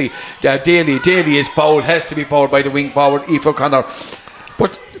Susan Daly. Daly is fouled, has to be fouled by the wing forward Aoife O'Connor.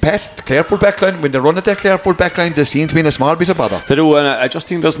 But Pat, the Clare full backline, when they run at that Clare full backline, there seems to be a small bit of bother. They do, and I just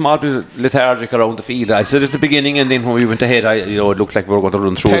think there's a small bit of lethargic around the field. I said at the beginning, and then when we went ahead, it looked like we were going to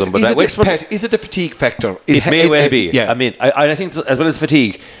run through them. But is it the fatigue factor? It may well be. Yeah. I mean, I think as well as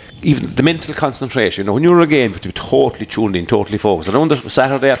fatigue, even the mental concentration. When you're in a game, you have to be totally tuned in, totally focused. And on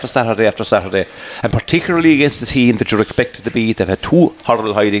Saturday after Saturday after Saturday, and particularly against the team that you're expected to beat, they've had 2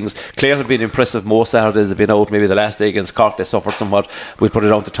 horrible hidings. Clare have been impressive most Saturdays. They've been out. Maybe the last day against Cork, they suffered somewhat. We put it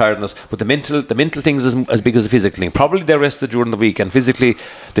down to tiredness. But the mental thing is as big as the physical thing. Probably they're rested during the week, and physically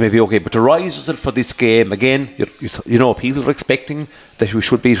they may be okay. But to rise yourself for this game again, people are expecting that we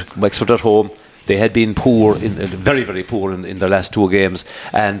should beat Wexford at home. They had been poor, very, very poor in their last 2 games,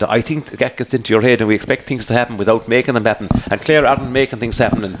 and I think that gets into your head, and we expect things to happen without making them happen. And Clare aren't making things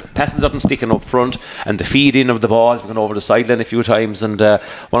happen, and passes aren't sticking up front, and the feeding of the ball has gone over the sideline a few times, and 1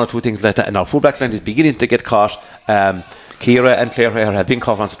 or 2 things like that. And our full back line is beginning to get caught. Ciara and Claire Hare have been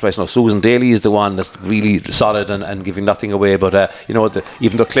caught once or twice now. Susan Daly is the one that's really solid and giving nothing away. But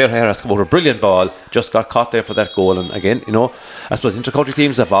even though Claire Hare has come over a brilliant ball, just got caught there for that goal. And again, I suppose intercounty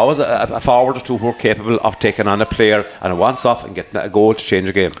teams have always a forward or two who are capable of taking on a player and a once off and getting a goal to change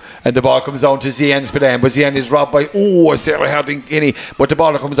a game. And the ball comes down to Zian Spadan, but Zian is robbed by Sarah Harding-Guinea. But the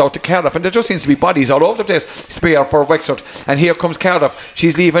ball comes out to Cardiff, and there just seems to be bodies all over the place. Spear for Wexford, and here comes Cardiff.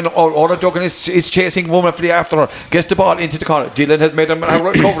 She's leaving. Orla Duggan is chasing womanfully after her. Gets the ball into the corner. Dylan has made a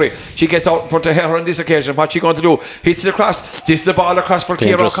recovery. She gets out in front of her on this occasion. What's she going to do? Hits it across. This is the ball across for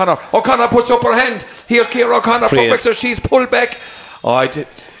Ciara O'Connor. O'Connor puts up her hand. Here's Ciara O'Connor for Wexford. She's pulled back.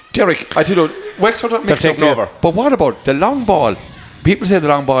 Derek, I tell you, Wexford are taking over. But what about the long ball? People say the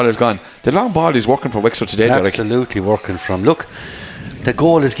long ball is gone. The long ball is working for Wexford today, Derek. Absolutely working from. Look, the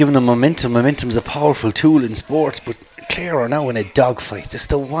goal is giving them momentum. Momentum is a powerful tool in sport, but Clare are now in a dogfight. That's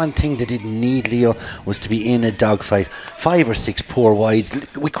the one thing they didn't need, Leo, was to be in a dogfight. 5 or 6 poor wides.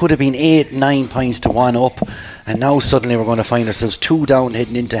 We could have been 8-9 points to 1 up, and now suddenly we're going to find ourselves 2 down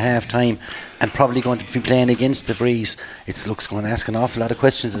heading into half time, and probably going to be playing against the breeze. It looks going to ask an awful lot of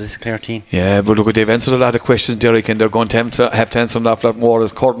questions of this Clare team. Yeah, but look, they've answered a lot of questions, Derek, and they're going to have to answer an awful lot more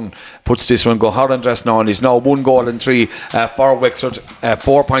as Curtin puts this one. Go hard and dress now, and he's now 1 goal and 3 for Wexford,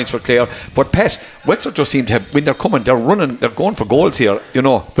 4 points for Clare. But Pat, Wexford just seem to have, when they're coming, they're running, they're going for goals here, you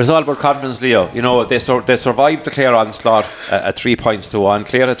know. But it's all about confidence, Leo. You know, they survived the Clare onslaught at 3 points to 1.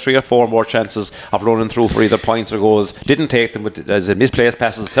 Clare had 3 or 4 more chances of running through for either points or goals. Didn't take them as a misplaced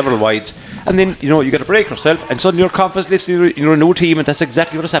passes, several wides. And then, you know, you get a break yourself, and suddenly your confidence lifts. You're a new team, and that's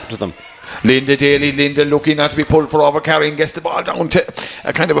exactly what has happened to them. Linda looking not to be pulled for overcarrying, gets the ball down to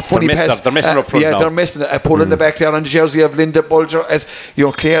a kind of a funny pass. They're missing up front now. They're missing a pull in the back there on the jersey of Linda Bulger, as you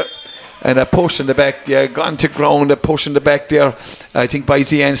know, Clare, and a push in the back, gone to ground, a push in the back there, I think by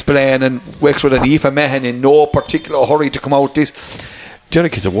Zian Spillane, and Wexford and Aoife Mahan in no particular hurry to come out this.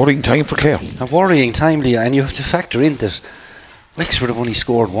 Derek, it's a worrying time for Clare. A worrying time, Leah, and you have to factor in that Wexford have only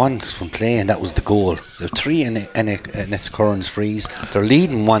scored once from play, and that was the goal. There are 3 in its Curran's freeze. They're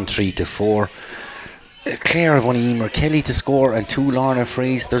leading 1-3 to 4. Clare have only Emer Kelly to score and 2 Lorna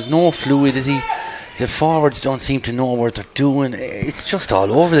frees. There's no fluidity. The forwards don't seem to know what they're doing. It's just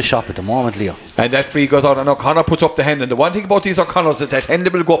all over the shop at the moment, Leo. And that free goes out, and O'Connor puts up the hand. And the one thing about these O'Connors is that hand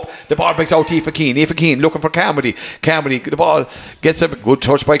will go up. The ball breaks out to Aoife Keane looking for Carmody. The ball gets a good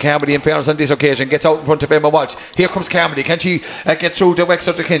touch by Carmody, in fairness, on this occasion. Gets out in front of Emma Walsh. Here comes Carmody. Can she get through the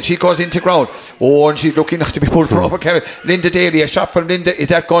Wexford again? She goes into ground. Oh, and she's looking not to be pulled for over. Linda Daly, a shot from Linda. Is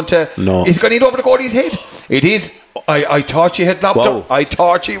that going to... No. Is it going to hit over the goalie's head? It is. I thought she had lobbed her. I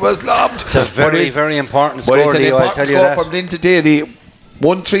thought she was lobbed. It's a very important score, Leo, I'll tell you that. From Linda Daly.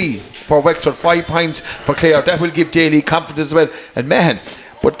 1-3 for Wexford, 5 points for Clare. That will give Daly confidence as well. And Mahan,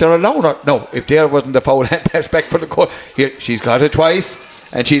 but they're allowing her. No, if there wasn't the foul hand pass back for the goal. Here, she's got it twice,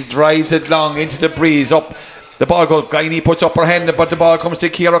 and she drives it long into the breeze up. The ball goes, Guiney puts up her hand, but the ball comes to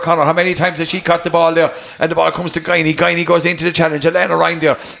Ciara O'Connor. How many times has she caught the ball there? And the ball comes to Guiney. Guiney goes into the challenge. Alana Ryan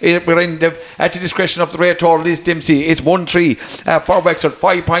there. We're at the discretion of the Rator, Liz Dempsey. It's 1-3 for Wexford,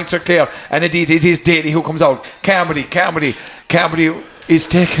 5 points for Clare. And indeed, it is Daly who comes out. Carmody is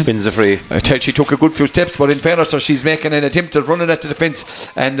taken. Wins a free. I tell you, she took a good few steps, but in fairness, she's making an attempt at running at the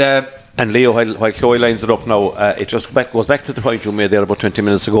defence. And Leo, while Chloe lines it up now, it just goes back to the point you made there about 20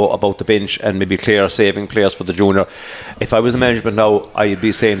 minutes ago about the bench and maybe Clare saving players for the junior. If I was the management now, I'd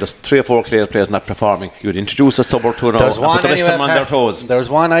be saying there's 3 or 4 Clare players not performing. You'd introduce a sub or 2 now and put the rest of them on their toes. There's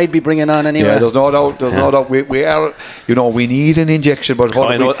one I'd be bringing on anyway. Yeah, there's no doubt. We are, we need an injection. But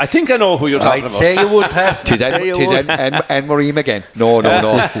I think I know who you're talking about. I'd say you would, Pat. Tis Anne Marie again. No.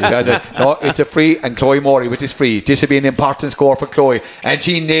 No, it's a free, and Chloe Morey with his free. This will be an important score for Chloe, and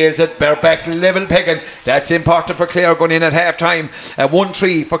she nails it. Back level pegging. That's important for Clare going in at half time.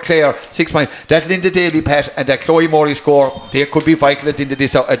 1-3 for Clare, 6 points. That Linda Daly, Pat, and that Chloe Morey score, they could be vital at the end of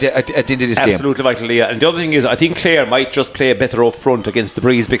this, game. Absolutely vital, Leah. And the other thing is, I think Clare might just play better up front against the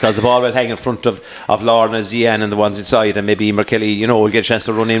breeze, because the ball will hang in front of Lorna, Zian and the ones inside, and maybe Emer Kelly, will get a chance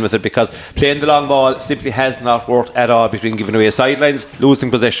to run in with it, because playing the long ball simply has not worked at all between giving away sidelines,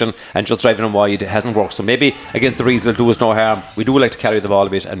 losing possession and just driving them wide. It hasn't worked. So maybe against the breeze will do us no harm. We do like to carry the ball a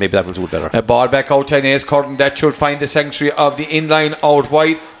bit, and maybe that will do it better. A ball back out to Inez Curtin. That should find the sanctuary of the inline out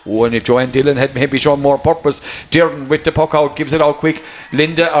wide. Oh, and if Joanne Dillon had maybe shown more purpose. Dearden with the puck out, gives it out quick.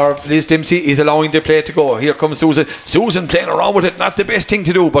 Linda or Liz Dempsey is allowing the play to go. Here comes Susan. Susan playing around with it. Not the best thing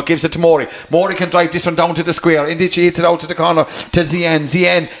to do, but gives it to Morey. Morey can drive this one down to the square. Indeed, she hits it out to the corner to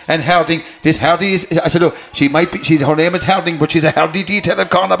Zian and Harding. This Hardy is, I tell you, her name is Harding, but she's a Hardy detail at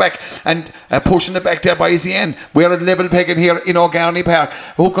cornerback, and pushing it back there by Zian. We're at level pegging here in O'Garney Park.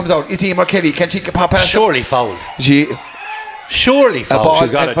 Who comes out? It's Emer Kelly. Can she pop past? Surely fouled. Surely fouled. She's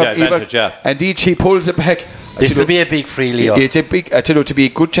got advantage, yeah. Indeed, she pulls it back. This will be a big free, Leo. It's a big, I tell you, to be a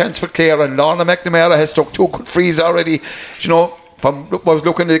good chance for Clare, and Lorna McNamara has struck 2 good frees already. I was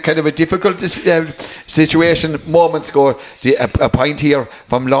looking at kind of a difficult situation moments ago. A point here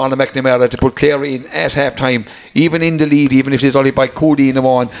from Lorna McNamara to put Clare in at half time, even in the lead, even if it's only by Cody in the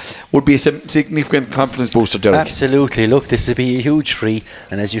one, would be a significant confidence booster, Derek. Absolutely. Look, this will be a huge free,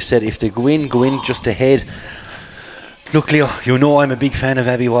 and as you said, if they go in just ahead. Look, Leo, I'm a big fan of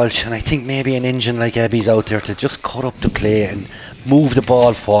Abby Walsh, and I think maybe an engine like Abby's out there to just cut up the play and move the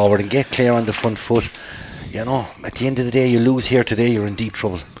ball forward and get Clare on the front foot. At the end of the day, you lose here today, you're in deep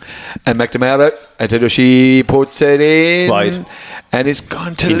trouble. And McNamara, I tell you, she puts it in wide, and it's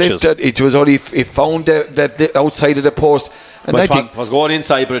gone to lift it. It was only, it found that outside of the post. And Well, I think it was going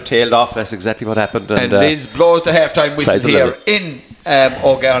inside, but it tailed off. That's exactly what happened. And Liz blows the half-time whistle sides of here level. in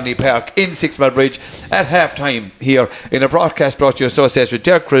O'Garney Park in Six Mile Bridge at half-time here in a broadcast brought to you associated with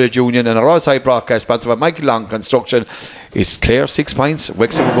Derek Credit Union and a roadside broadcast sponsored by Michael Long Construction. It's Clare 6 points,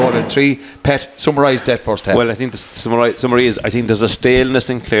 Wexford a goal and 3. Pat, summarise that first half. Well, I think the summary is I think there's a staleness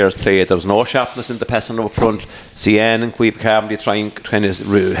in Clare's play. There's no sharpness in the passing up front. Cian and Queeve Carmody trying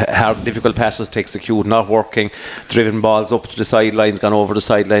hard, difficult passes to execute, not working. Driven balls up to the sidelines, gone over the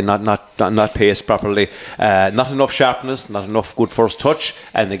sideline, not paced properly. Not enough sharpness, not enough good first touch.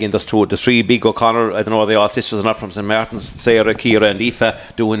 And again, there's the three big O'Connor, I don't know, they all sisters are not from St Martin's, Sarah, Ciara and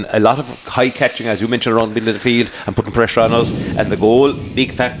Aoife, doing a lot of high catching, as you mentioned, around the middle of the field and putting pressure on us. And the goal,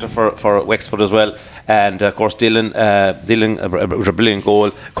 big factor for Wexford as well. And of course Dylan was a brilliant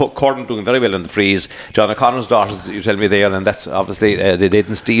goal. Corden doing very well in the freeze. John O'Connor's daughters, you tell me there, and that's obviously they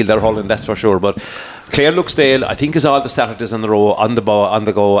didn't steal their hurling, that's for sure. But Clare looks stale. I think is all the Saturdays in the row on the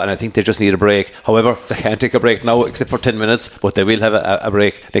go, and I think they just need a break. However, they can't take a break now except for 10 minutes, but they will have a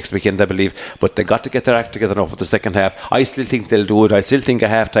break next weekend, I believe. But they got to get their act together now for the second half. I still think they'll do it. I still think a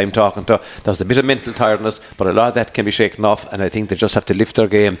half-time talking to there's a bit of mental tiredness, but a lot of that can be shaken off, and I think they just have to lift their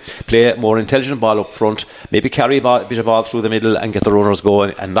game, play more intelligent ball up front, maybe carry a bit of ball through the middle and get the runners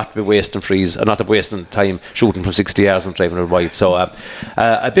going, and not be wasting frees and not be wasting time shooting from 60 yards and driving it wide. So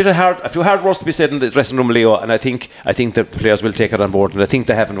a few hard words to be said in the dressing room, Leo, and I think the players will take it on board, and I think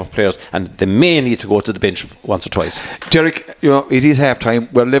they have enough players, and they may need to go to the bench once or twice. Derek, it is half time.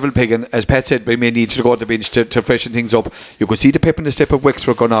 We're level pegging. As Pat said, we may need to go to the bench to freshen things up. You could see the pep in the step of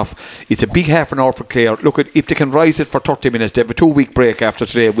Wexford gone off. It's a big half an hour for Clare. Look, if they can rise it for 30 minutes, they have a 2-week break after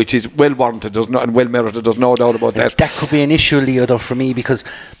today, which is well warranted and well merited. There's no doubt about that. That could be an issue, Leo, though, for me, because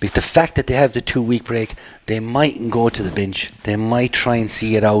the fact that they have the 2-week break, they mightn't go to the bench. They might try and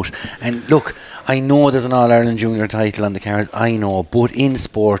see it out. And look, I know there's an All-Ireland Junior title on the cards, I know, but in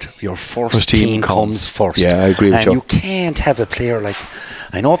sport, your first team comes first. Yeah, I agree with you. And you can't have a player like,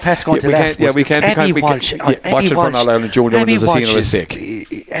 I know Pat's going to laugh, we can't watch it for an All-Ireland Junior when there's a senior at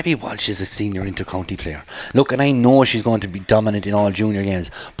stake. Abby Walsh is a senior inter-county player. Look, and I know she's going to be dominant in all junior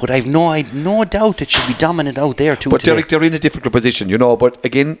games, but I've no doubt that she'll be dominant out there too. But Derek, they're in a difficult position, But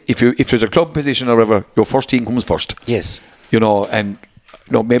again, if there's a club position or whatever, your first team comes first. Yes. And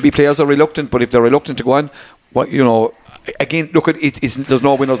maybe players are reluctant, but if they're reluctant to go on, again, look at it. There's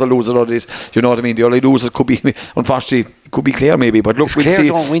no winners or losers out of this. You know what I mean? The only losers could be, unfortunately, could be Clare maybe. But look, if we'll Clare see.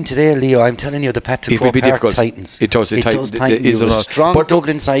 Don't win today, Leo, I'm telling you, the Pat to Croke Park Titans. It does. It does tighten. You have a strong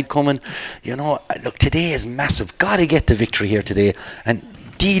Dublin side coming. Look, today is massive. Got to get the victory here today and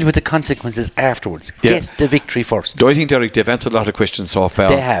deal with the consequences afterwards. Yes. Get the victory first. Do I think, Derek, they've answered a lot of questions so far?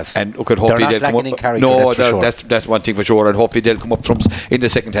 They have. And look, hopefully they're not they'll come lacking in up. character, No, that's that's one thing for sure. And hopefully they'll come up trumps in the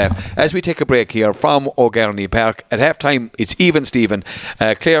second half. As we take a break here from O'Garney Park, at half time it's even Stephen.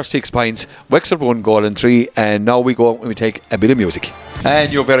 Clare 6 points, Wexford 1 goal and 3. And now we go and we take a bit of music.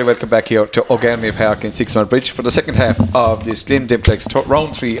 And you're very welcome back here to O'Garney Park in 6 Mile Bridge for the second half of this Glen Dimplex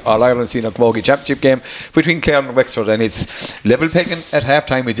round 3 All-Ireland Senior Camogie Championship game between Clare and Wexford, and it's level pegging at half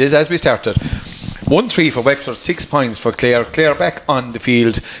time. It is as we started 1-3 for Wexford, 6 points for Clare. Clare back on the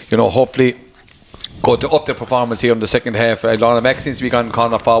field, hopefully go to up their performance here in the second half. Lorna Mack seems to be gone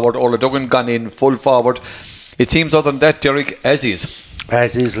corner forward, Ola Duggan gone in full forward. It seems other than that, Derek, as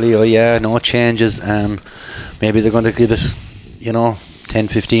is, Leo. Yeah, no changes. Maybe they're going to give it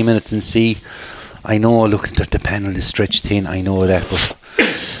 10-15 minutes and see. I know, look, the panel is stretched thin, I know that, but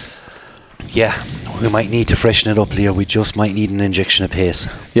yeah, we might need to freshen it up, Leo. We just might need an injection of pace.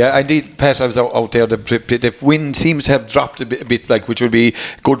 Yeah, indeed, Pat, I was out there. The wind seems to have dropped a bit, which will be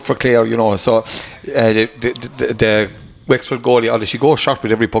good for Clare, So the Wexford goalie, although she goes short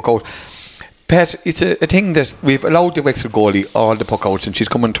with every puck out. Pat, it's a thing that we've allowed the Wexford goalie all the puck outs, and she's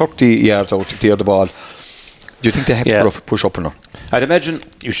coming 30 yards out to clear the ball. Do you think they have to push up or not? I'd imagine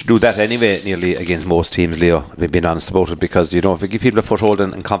you should do that anyway, nearly against most teams, Leo. They've been honest about it, because if you give people a foothold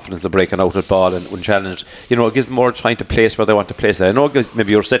and confidence of breaking out at ball and unchallenged, it gives them more time to place where they want to place it. I know it gives,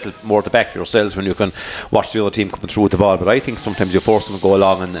 maybe you're settled more at the back yourselves when you can watch the other team coming through with the ball, but I think sometimes you force them to go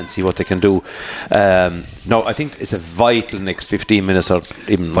along and see what they can do. No, I think it's a vital next 15 minutes or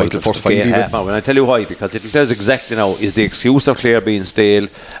even vital first 5 minutes. Half hour. And I tell you why, because it tells exactly now, is the excuse of Clare being stale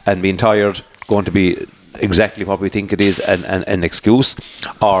and being tired going to be exactly what we think it is an excuse,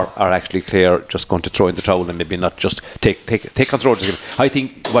 or are actually Clare just going to throw in the towel and maybe not just take control of the game. I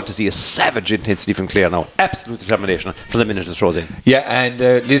think we want to see a savage intensity from Clare now, absolute determination from the minute it throws in. Yeah, and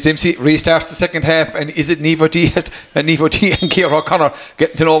Liz Dempsey restarts the second half, and is it Niamh O'Dea and Ciara O'Connor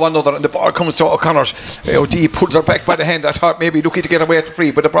getting to know one another, and the ball comes to O'Connor. O'Dea pulls her back by the hand. I thought maybe looking to get away at the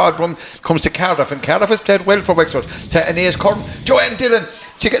free, but the broad run comes to Cardiff, and Cardiff has played well for Wexford. To Aeneas Curran, Joanne Dillon,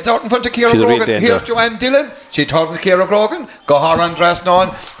 she gets out in front of Ciara Grogan. Here's Joanne Dillon, she turns Ciara Grogan, go her on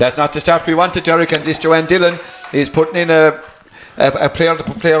Drasnon. That's not the start we wanted, Derek, and this Joanne Dillon is putting in a player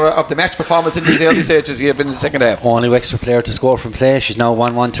of the match performance in these early stages here in the second half. Only Wexford player to score from play. She's now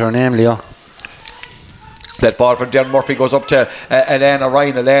 1-1 to her name, Leo. That ball from Darren Murphy goes up to Elena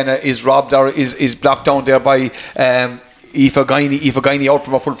Ryan. Elena is robbed or is blocked down there by Aoife Guiney out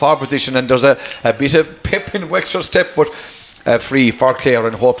from a full forward position, and there's a bit of pep in Wexford's step, but free for Clare,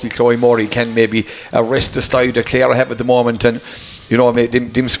 and hopefully Chloe Morey can maybe arrest the style that Clare have at the moment. And you know,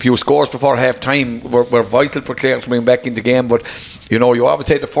 them's few scores before half time were vital for Clare coming back in the game, but you know, you always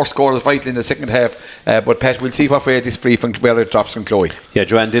say the first score is vital in the second half, but Pat, we'll see what way this free from where it drops from Chloe. Yeah,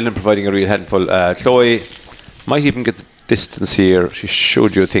 Joanne Dillon providing a real handful. Chloe might even get the distance here, she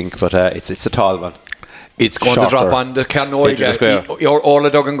should, you think, but it's a tall one. It's going to drop on the Carnoy.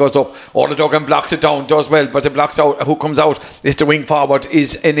 Orla Duggan goes up. Orla Duggan blocks it down, does well, but it blocks out. Who comes out is the wing forward.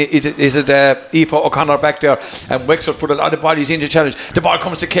 Is it Aoife O'Connor back there? And Wexford put a lot of bodies into challenge. The ball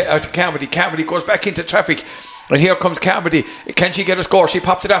comes to Carmody. Carmody goes back into traffic. And here comes Carmody. Can she get a score? She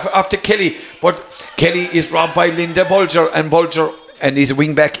pops it off to Kelly. But Kelly is robbed by Linda Bulger. And he's a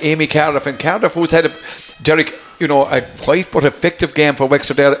wing back, Amy Cardiff. And Cardiff, who's had a quite but effective game for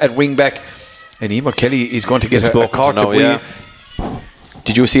Wexford there at wing back. And Emer Kelly is going to get a card to win.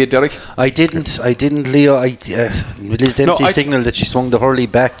 Did you see it, Derek? I didn't, Leo. Liz Dempsey signalled that she swung the hurley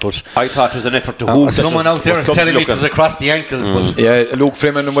back, but I thought it was an effort to hook. Someone out there is telling me it was across the ankles. But yeah, Luke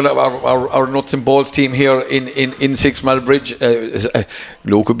Freeman, our nuts and bolts team here in 6 Mile Bridge.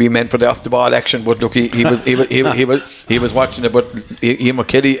 Luke would be meant for the off the ball action, but look, he was watching it. But Emer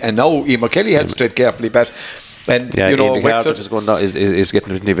Kelly, and now Emer Kelly has to tread carefully, but. And yeah, you know, Wexford is going down, is getting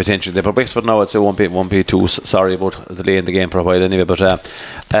plenty of attention there. But Wexford now, I'd say won't be too sorry about the delay in the game for a while anyway. But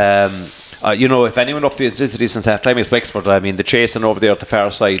you know, if anyone up the decent half time, it's Wexford. I mean, the chasing over there at the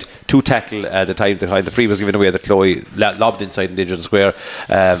far side, 2 tackle at the time the free was given away that Chloe lobbed inside in the edge of the square,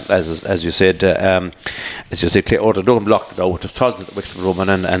 as you said, Clay Order Duggan blocked it out. It was the Wexford woman,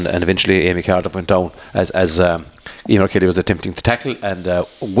 and eventually Amy Cardiff went down as Emer Kelly was attempting to tackle, and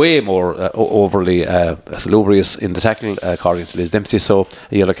way more overly salubrious in the tackle, according to Liz Dempsey. So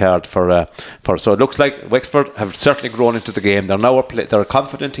a yellow card for so it looks like Wexford have certainly grown into the game. They're now they're a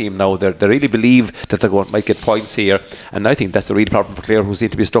confident team now. They really believe that might get points here, and I think that's a real problem for Clare, who seem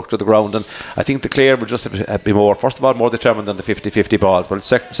to be stuck to the ground. And I think the Clare will just be more, first of all, more determined than the 50-50 balls, but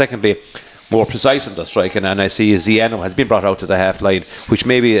secondly, more precise in the striking. And I see Ziano has been brought out to the half line, which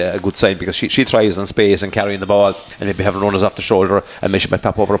may be a good sign, because she thrives on space and carrying the ball, and maybe having runners off the shoulder, and maybe she might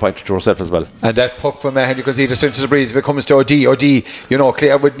pop over a point to herself as well. And that puck from you can see the strength of the breeze. If it comes to OD, you know,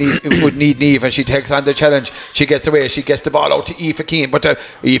 Clare would need Niamh, and she takes on the challenge. She gets away, she gets the ball out to Aoife Keane, but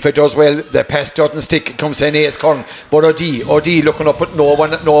Aoife does well. The pass doesn't stick. It comes to Aeneas Curran, but OD looking up, but no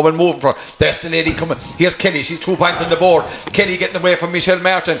one moving for her. That's the lady coming. Here's Kelly, she's 2 points on the board. Kelly getting away from Michelle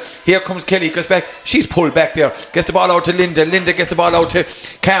Martin. Here comes Kelly, goes back. She's pulled back there, gets the ball out to Linda gets the ball out to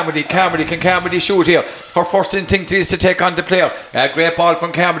Carmody. Can Carmody shoot here? Her first instinct is to take on the player. A great ball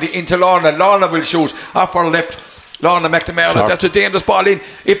from Carmody into Lorna will shoot off her left. Lorna McNamara, that's a dangerous ball in.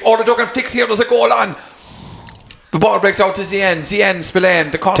 If Orla Duggan flicks here, there's a goal on. The ball breaks out to Zian Spillane,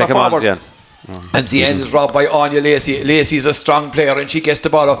 the corner forward. And Zian is robbed by Anya Lacey. Lacey's a strong player, and she gets the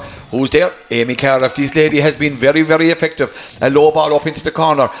ball up. Who's there? Amy Cardiff. This lady has been very, very effective. A low ball up into the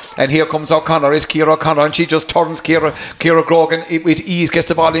corner, and here comes O'Connor. Is Ciara O'Connor, and she just turns Ciara Grogan with ease, gets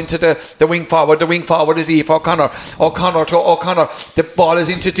the ball into the wing forward. The wing forward is Aoife O'Connor. O'Connor to O'Connor. The ball is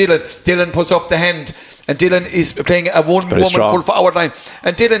into Dillon. Dillon puts up the hand, and Dillon is playing a one-woman full forward line,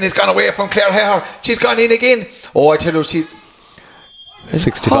 and Dillon has gone away from Claire Hare. She's gone in again. Oh, I tell you, she's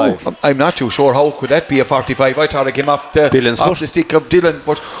 65. I'm not too sure how could that be a 45. I thought it came off the stick of Dillon,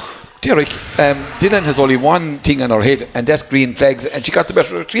 but Derek, Dillon has only one thing on her head, and that's green flags, and she got the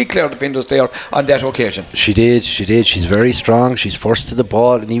better of 3 Clare defenders there on that occasion. She did. She's very strong. She's first to the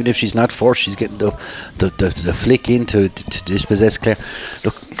ball, and even if she's not first, she's getting the flick in to dispossess Clare.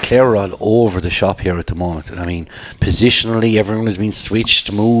 Look, Clare are all over the shop here at the moment. I mean, positionally, everyone has been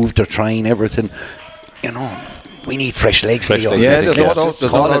switched, moved, they're trying everything. You know, We need fresh legs, Fresh Leo. legs. Yeah, Let's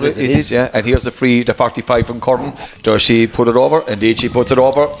there's no doubt it is. Yeah, and here's the free, the 45 from Curran. Does she put it over? Indeed, she puts it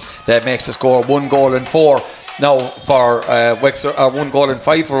over. That makes the score 1 goal and 4. Now for Wexford, 1 goal and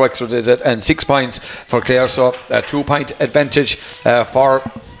 5 for Wexford, is it? And 6 points for Clare. So a 2-point advantage for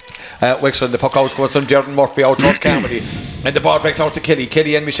Wexford. The puck out goes from Jordan Murphy out towards Carmody, and the ball breaks out to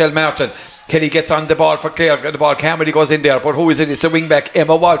Kelly and Michelle Martin. Kelly gets on the ball for Clare. The ball, Carmody goes in there, but who is it? It's the wing back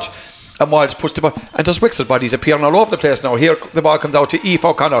Emma Walsh. And Walsh puts the ball, and there's Wexford bodies appearing all over the place now. Here the ball comes out to Aoife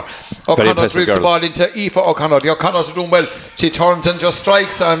O'Connor. O'Connor drills the ball into Aoife O'Connor. The O'Connors are doing well. She turns and just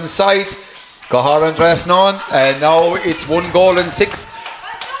strikes on sight. Got her and dressing on, and now it's 1 goal and 6.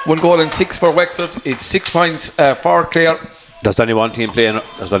 1 goal and 6 for Wexford. It's 6 points for Clare. There's only one team playing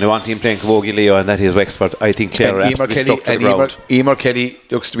Camogie, Leo, and that is Wexford. I think Clare are absolutely stuck to the ground. Emer Kelly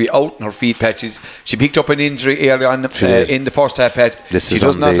looks to be out in her feet patches. She picked up an injury early on in the first half. She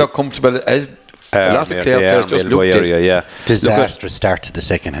does not look comfortable as a lot of Clare players just looked disastrous start to the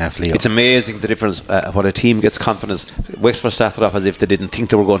second half, Leo. It's amazing the difference when a team gets confidence. Wexford started off as if they didn't think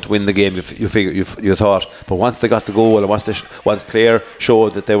they were going to win the game. You thought, but once they got the goal and once Clare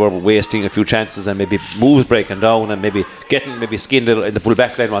showed that they were wasting a few chances and maybe moves breaking down and maybe skinned in the full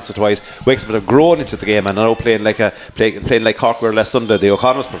back line once or twice, Wexford have grown into the game and are now playing like Cork were last Sunday. The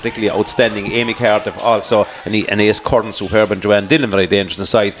O'Connors particularly outstanding. Amy Cardiff also, and Ace Curran superb, and Joanne Dillon very dangerous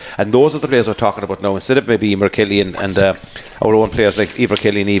inside. And those are the players we're talking about now, instead of maybe Emer Kelly and our own players like Eva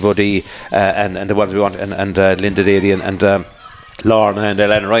Kelly and Evo D and the ones we want and Linda Daly and Lorna and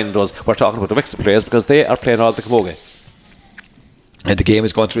Ellen Ryan and those. We're talking about the Wexford players because they are playing all the camogie. And the game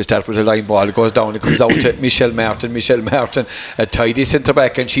is going to restart with a line ball. It goes down, it comes out to Michelle Martin, a tidy centre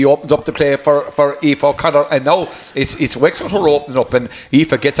back, and she opens up the play for Aoife O'Connor. And now it's Wexford who are opening up, and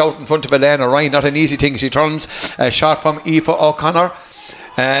Aoife gets out in front of Elena Ryan. Not an easy thing. She turns a shot from Aoife O'Connor,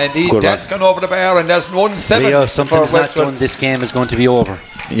 and that's gone over the bar, and that's 1-7. Leo, if something's not done, this game is going to be over.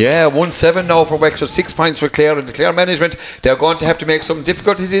 Yeah, 1-7 now for Wexford, 6 points for Clare, and the Clare management, they're going to have to make some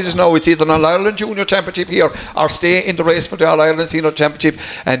difficult decisions now. It's either an All-Ireland Junior Championship here or stay in the race for the All-Ireland Senior Championship.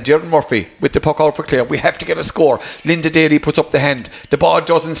 And Jordan Murphy with the puck out for Clare. We have to get a score. Linda Daly puts up the hand. The ball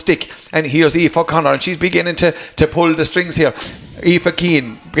doesn't stick, and here's Aoife O'Connor, and she's beginning to pull the strings here. Aoife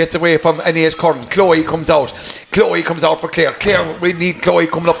Keane gets away from Anais Curran. Chloe comes out for Clare. Clare, we need Chloe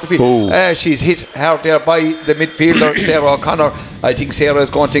coming up the field. She's hit hard there by the midfielder Sarah O'Connor. I think Sarah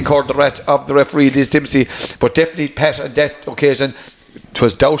is going to incur the wrath of the referee Liz Dempsey, but definitely Pat on that occasion. It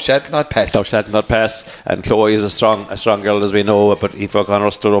was Dow shall not pass. And Chloe is a strong girl, as we know, but Aoife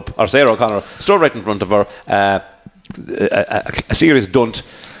O'Connor Sarah O'Connor stood right in front of her. A serious dunt.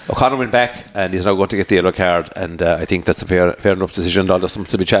 O'Connor went back and he's now going to get the yellow card, and I think that's a fair enough decision. There's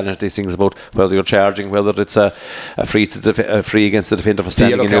something to be challenged, these things about whether you're charging, whether it's a free against the defender for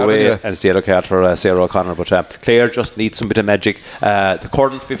standing in your way, and it's the yellow card for Sarah O'Connor. But Clare just needs some bit of magic. The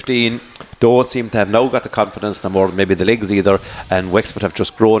current 15 don't seem to have now got the confidence no more than maybe the legs either, and Wexford have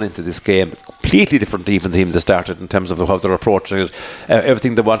just grown into this game completely different team than the team they started in terms of how they're approaching it.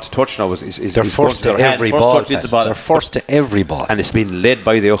 Everything they want to touch now is they're first to every ball. They're first to every ball, and it's been led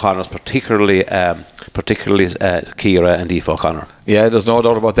by the O'Connors, particularly Ciara and Aoife O'Connor. Yeah, there's no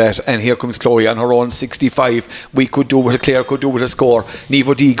doubt about that. And here comes Chloe on her own 65. We could do what Clare could do with a score.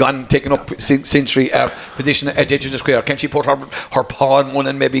 Nivo D gone, taking up Century position at the edge of the square. Can she put her paw on one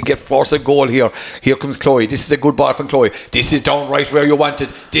and maybe force a goal here? Here comes Chloe. This is a good ball from Chloe. This is down right where you want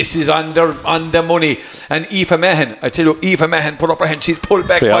it. This is on the money. And Aoife Mahan, I tell you, Aoife Mahan put up her hand. She's pulled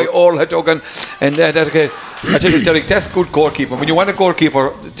back by Orla Duggan. And I tell you, Derek, that's good goalkeeper. When you want a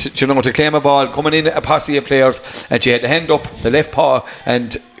goalkeeper to claim a ball, coming in a posse of players, and she had the hand up, the left paw,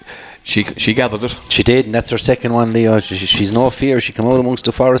 and she gathered it. She did, and that's her second one, Leo. She's no fear. She came out amongst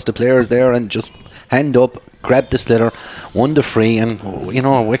the forest of players there and just hand up, grabbed the sliotar, won the free, and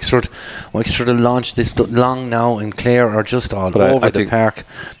Wexford will launch this long now, and Clare are just all over the park.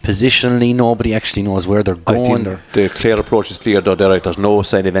 Positionally, nobody actually knows where they're going. The Clare approach is clear though, Derek. There's no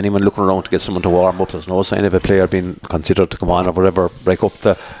sign of anyone looking around to get someone to warm up. There's no sign of a player being considered to come on or whatever, break up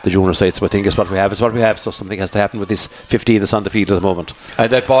the junior sides. So I think it's what we have. So something has to happen with this 15 that's on the field at the moment.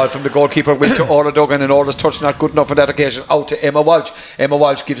 And that ball from the goalkeeper went to Orla Duggan, and Orla's touch not good enough on that occasion. Out to Emma Walsh. Emma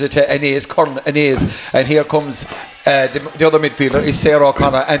Walsh gives it to Anais Curran. And here comes the other midfielder is Sarah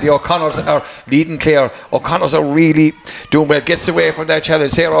O'Connor, and the O'Connors are leading Clare. O'Connors are really doing well. Gets away from that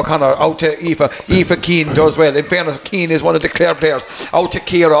challenge. Sarah O'Connor out to Aoife. Aoife Keane does well. In fairness, Keane is one of the Clare players. Out to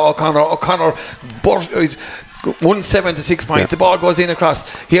Ciara O'Connor. O'Connor 1-7 to 6 points. Yeah. The ball goes in across.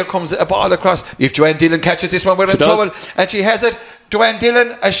 Here comes a ball across. If Joanne Dillon catches this one, we're in trouble. And she has it. Joanne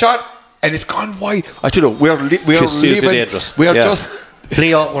Dillon, a shot, and it's gone wide. I tell you, we are leaving. We are just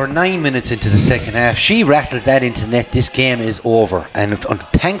Leo, we're 9 minutes into the second half. She rattles that into net. This game is over. And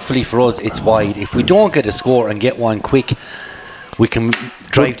thankfully for us, it's wide. If we don't get a score and get one quick, we can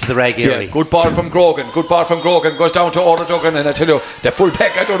drive to the rag early. Yeah, good ball from Grogan. Goes down to Orla Duggan, and I tell you, the full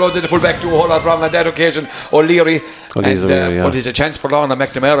back, I don't know, did the full back do a whole lot wrong on that occasion? O'Leary. But there's a chance for Lorna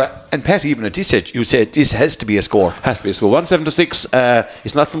McNamara. And Pat, even at this stage, you said this has to be a score. Has to be a score. 176.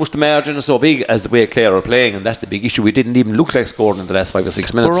 It's not so much the margin is so big as the way Clare are playing, and that's the big issue. We didn't even look like scoring in the last 5 or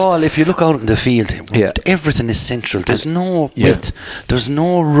 6 minutes. We're all, if you look out in the field, everything is central. There's no width, there's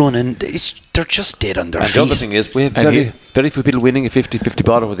no running. They're just dead on their feet. The other thing is, we have very few people winning a 50-50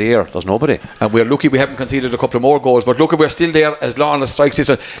 ball over the air. There's nobody. And we're lucky we haven't conceded a couple of more goals, but look, we're still there as Lorna strikes this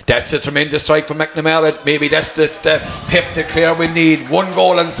one. That's a tremendous strike from McNamara. Maybe that's the pep that Clare will need. 1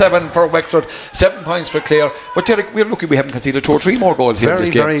 goal and 7 for Wexford, 7 points for Clare. But Derek, we're lucky we haven't conceded 2 or 3 more goals here in this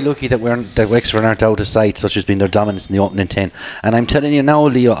game. Very lucky that Wexford aren't out of sight, such has been their dominance in the opening 10. And I'm telling you now,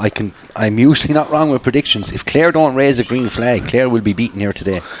 Leo, I'm usually not wrong with predictions. If Clare don't raise a green flag, Clare will be beaten here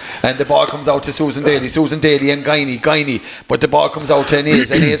today. And the ball comes out to Susan Daly and Guiney, but the ball comes out to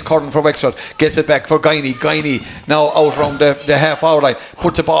Inez Curran for Wexford, gets it back for Guiney now out around the half hour line,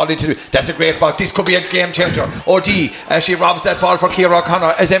 puts the ball into, that's a great ball, this could be a game changer. O'D, as she robs that ball for Ciara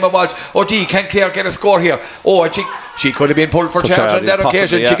O'Connor, as Emma Walsh, O'D, can Clare get a score here? And she could have been pulled for charge on that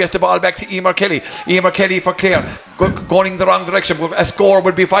occasion. She gets the ball back to Emer Kelly for Clare, going the wrong direction. A score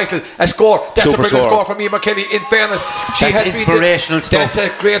would be vital. That's a brilliant score from Emer Kelly. In fairness, that's inspirational stuff.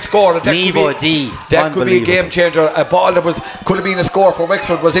 That's a great score. That could be a game changer. A ball that could have been a score for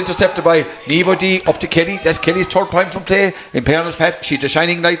Wexford was intercepted by Niamh O'D up to Kelly. That's Kelly's 3rd point from play. In fairness, Pat, she's the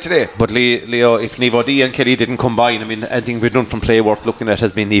shining light today. But Leo, if Niamh O'D and Kelly didn't combine, I mean, anything we've done from play worth looking at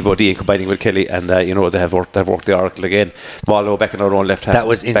has been Niamh O'D combining with Kelly, and they have worked the oracle again. The ball back in our own left hand. That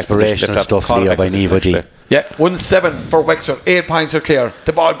was inspirational stuff, Leo, by Niamh O'D. Yeah, 1-7 for Wexford, 8 points for Clare.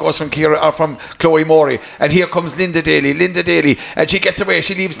 The ball goes from Chloe Morey, and here comes Linda Daly, and she gets away.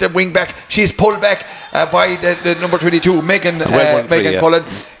 She leaves the wing back. She's pulled back by the number 22, Megan Cullen.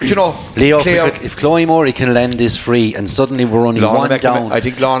 You know, Leo, if Chloe Morey can land this free, and suddenly we're only one down. I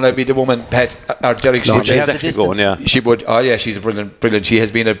think Lorna will be the woman. Pat or Derek, she would. Oh yeah, she's brilliant. She has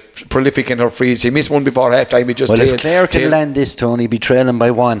been prolific in her frees. She missed one before half time. If Clare can land this, Tony, be trailing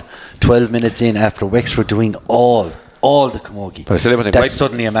by 1, 12 minutes in after Wexford doing all the camogie. That's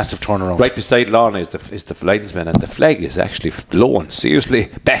suddenly a massive turnaround. Right beside Lorna is the linesman, and the flag is actually blown seriously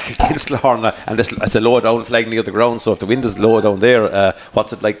back against Lorna, and it's a low down flag near the ground, so if the wind is low down there,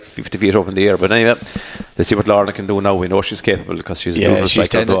 what's it like 50 feet up in the air? But anyway, let's see what Lorna can do now. We know she's capable because she's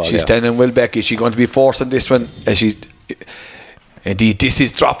standing well back. Is she going to be forcing this one? Indeed, this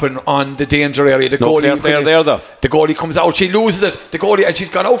is dropping on the danger area. The goalie there though. The goalie comes out, she loses it. The goalie, and she's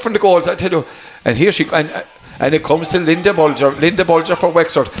gone out from the goals, I tell you. And here and it comes to Linda Bulger for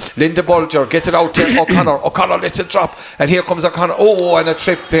Wexford. Linda Bulger gets it out to O'Connor lets it drop, and here comes O'Connor. And a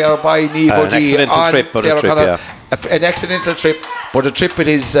trip there by Niamh O'D. An accidental trip, but a trip it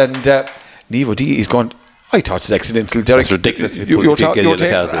is, and Niamh O'D is going. I thought it was accidental, Derek. It's ridiculous. It was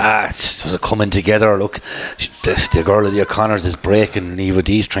a coming together. Look, the girl of the O'Connors is breaking. Niamh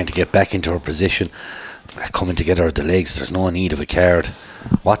O'D's trying to get back into her position. Coming together at the legs. There's no need of a card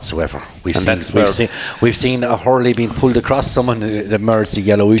whatsoever. We've seen a hurley being pulled across someone that merits a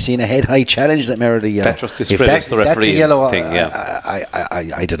yellow. We've seen a head high challenge that merits a yellow. If that's a yellow thing,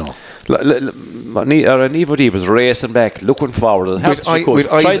 I don't know. Niamh O'D was racing back, looking forward,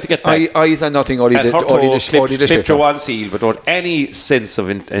 trying to get back. Eyes on nothing. Only clipped to one seal, but without any sense of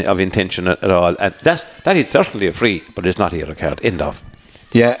intention at all. And that is certainly a free, but it's not here a card. End of.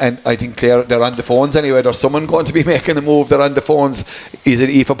 Yeah, and I think Clare, they're on the phones anyway. There's someone going to be making a move. They're on the phones. Is it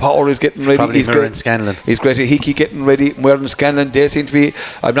Aoife Power is getting ready? Probably Muireann Scanlon. He's Greta Hickey getting ready. Muireann Scanlon, they seem to be.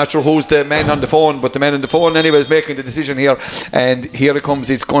 I'm not sure who's the man on the phone, but the man on the phone anyway is making the decision here. And here it comes.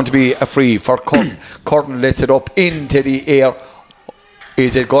 It's going to be a free for Curtin. Curtin lets it up into the air.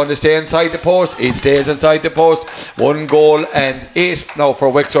 Is it going to stay inside the post? It stays inside the post. 1 goal and 8 now for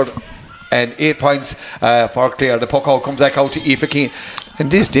Wexford. And 8 points for Clare. The puck out comes back out to Aoife Keane. And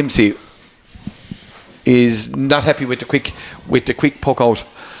this Dempsey is not happy with the quick puck out.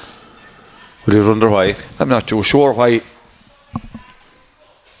 Would you wonder why? I'm not too sure why.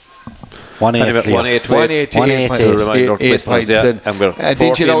 1-8 points. And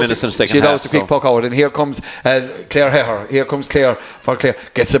then she allows the quick puck out. And here comes Claire Heher. Here comes Claire for Clare.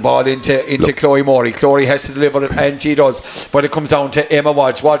 Gets the ball into Chloe Morey. Chloe has to deliver it, and she does. But it comes down to Emma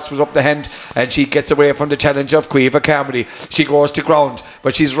Walsh. Walsh was up the hand, and she gets away from the challenge of Caoimhe Carmody. She goes to ground,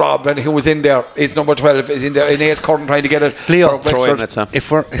 but she's robbed. And who was in there? It's number 12. Is in there. Inez Curran trying to get it. Leo,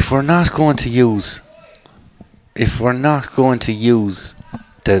 if we're not going to use if we're not going to use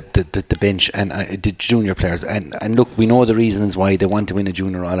the bench and the junior players, and look, we know the reasons why they want to win a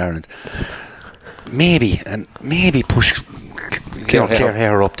junior All-Ireland, maybe push Claire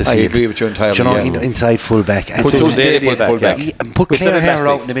Hare up the field. I agree with you entirely. Do you know, inside full-back. And put Susan Daly in full-back. And put Claire Hare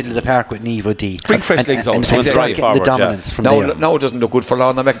out in the middle of the park with Niamh D. Bring fresh legs out. And start getting the dominance from there. Now it doesn't look good for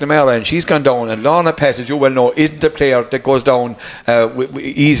Lorna McNamara, and she's gone down. And Lorna Pett, as you well know, isn't a player that goes down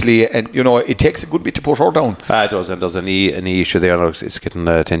easily. And, you know, it takes a good bit to put her down. It does, and there's any issue there. It's getting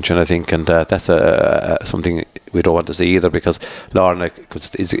attention, I think. And that's something we don't want to see either, because Lorna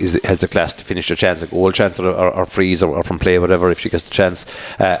has the class to finish a chance, a goal chance or freeze or from play, whatever, if she gets the chance.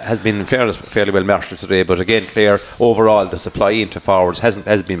 Has been in fairness fairly well marshalled today, but again, Claire, overall the supply into forwards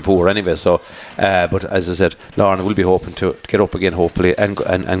has been poor anyway, so but as I said, Lorna will be hoping to get up again, hopefully, and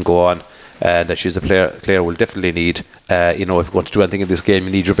go on. That she's a player Claire will definitely need. If you're going to do anything in this game,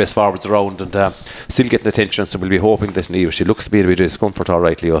 you need your best forwards around, and still getting attention, so we'll be hoping this Niamh. She looks to be a bit of discomfort, all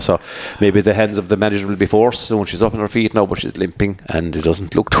right, Leo, so maybe the hands of the manager will be forced. So when she's up on her feet now, but she's limping and it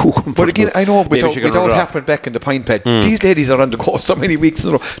doesn't look too comfortable. But again, I know without happening back in the pint pad, these ladies are on the course so many weeks in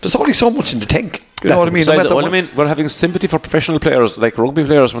a row. There's only so much in the tank. You know what I mean? We're having sympathy for professional players, like rugby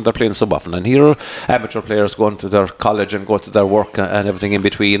players, when they're playing so often, and here amateur players going to their college and go to their work and everything in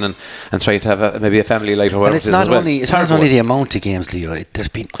between, and trying to have maybe a family life or whatever. And it's not only the amount of games, Leo. There's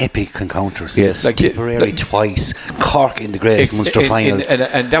been epic encounters. Yes, like Tipperary twice, Cork in the Greys Munster final,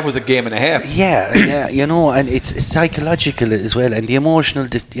 and that was a game and a half. Yeah, you know, and it's psychological as well, and the emotional,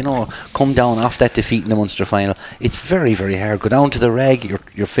 come down off that defeat in the Munster final. It's very, very hard. Go down to the rag,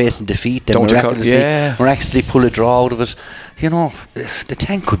 you're facing defeat, then miraculously pull a draw out of it. You know, the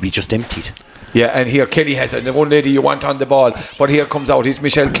tank could be just emptied. Yeah, and here Kelly has it, the one lady you want on the ball, but here comes out is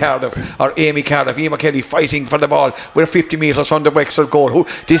Michelle Cardiff or Amy Cardiff, Emma Kelly fighting for the ball. We're 50 metres from the Wexford goal.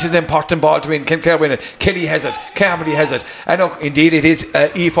 This is an important ball to win. Can Clare win it? Kelly has it, Carmody has it, and indeed it is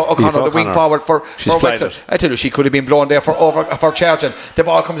Aoife O'Connor, the wing forward for Wexford. I tell you, she could have been blown there for charging. The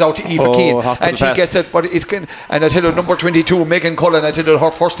ball comes out to Aoife Keane and she gets it, but and I tell you, number 22 Megan Cullen, I tell you,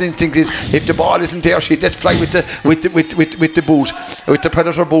 her first instinct is if the ball isn't there, she let's fly with the boot, with the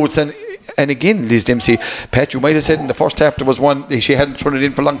Predator boots. And again, Liz Dempsey, Pat, you might have said in the first half there was one she hadn't thrown it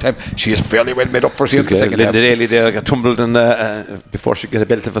in for a long time. She is fairly well made up for it in the second half. Linda Daly there got tumbled before she got a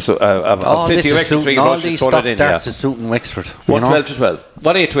belt of plenty of extra. All these stop starts is suiting Wexford. 1-12 to 12.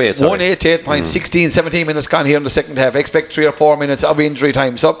 1-8 to 8. 1-8 to 8 points. 17 minutes gone here in the second half. Expect 3 or 4 minutes of injury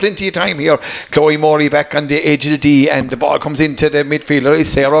time. So plenty of time here. Chloe Morey back on the edge of the D, and the ball comes into the midfielder. It's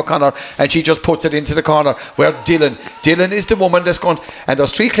Sarah O'Connor, and she just puts it into the corner where Dylan is the woman that's going. And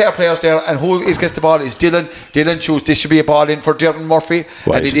there's 3 Clare players there, and who gets the ball is Dylan. Dylan chooses this should be a ball in for Darren Murphy,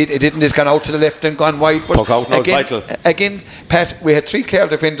 and it didn't. It's gone out to the left and gone wide. But again, Pat, we had 3 Clare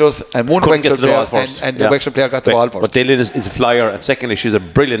defenders and one Wexford player, and the Wexford player got the ball first. But Dylan is a flyer, and secondly, she's a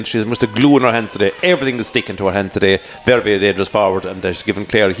brilliant. She's must have glue in her hands today. Everything is sticking to her hand today. Very, very dangerous forward, and she's given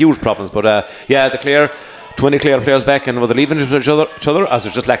Clare huge problems. But the Clare 20 Clare players back, and were they leaving each other as a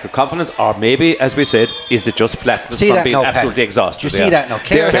just lack of confidence, or maybe, as we said, is it just flatness from being absolutely exhausted? You see that now?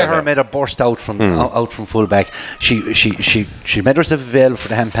 Clare made a burst out from full back. She made herself available for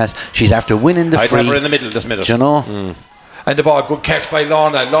the hand pass. She's after winning the free. I'd have her in the middle this minute. Do you know? And the ball, good catch by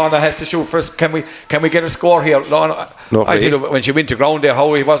Lorna. Lorna has to shoot first. Can we get a score here? Lorna, I tell you, when she went to ground there,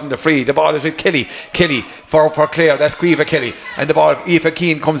 how he wasn't a free. The ball is with Kelly for Clare. That's Aoife Kelly, and the ball, Aoife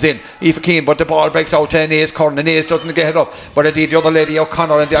Keane comes in. Aoife Keane, but the ball breaks out to Anais Curran. Anais doesn't get it up, but indeed the other lady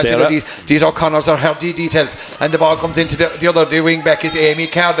O'Connor, and these O'Connors are her details, and the ball comes into the wing back is Amy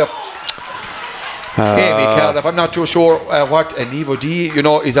Cardiff. Amy Cardiff, I'm not too sure what Niamh D,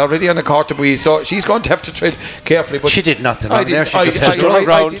 is already on the court to be, so she's going to have to tread carefully. But she did nothing. I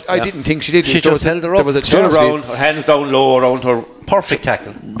didn't think she did. She just held her up. There was a chance around, her hands down low around her. Perfect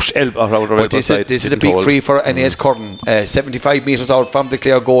tackle. But this is a big free for Anais Curran, 75 metres out from the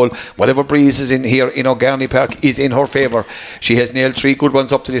Clare goal. Whatever breeze is in here in O'Garney Park is in her favour. She has nailed 3 good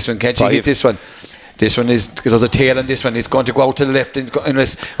ones up to this one. Can she hit this one? This one is, because there's a tail on this one, it's going to go out to the left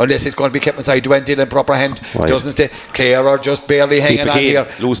unless it's going to be kept inside. Dwayne Dillon, proper hand, doesn't stay. Clare are just barely hanging on here.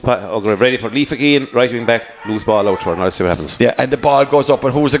 Ready for Aoife Keane, right wing back, loose ball out to her. Now let's see what happens. Yeah, and the ball goes up,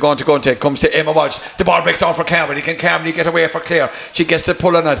 and who's it going to go and take? Comes to Emma Walsh. The ball breaks down for Carmody. Can Carmody get away for Clare? She gets to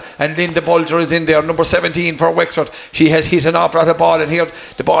pull on it, and Linda Bulger is in there, number 17 for Wexford. She has hit an awful lot of ball, and here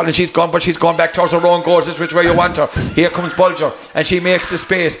the ball, and she's gone back towards her own goals. It's which way you want her. Here comes Bulger, and she makes the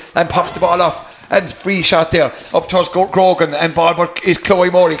space and pops the ball off. and free shot there up towards Grogan and ball, but is Chloe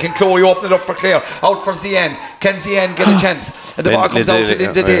Morey. Can Chloe open it up for Clare? Out for Zian. Can Zian get a chance? And the ball comes out to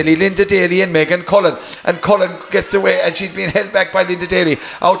Linda Daly. Linda Daly and Megan Cullen, and Cullen gets away, and she's being held back by Linda Daly.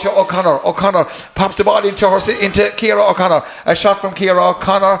 Out to O'Connor. O'Connor pops the ball into Ciara O'Connor. A shot from Ciara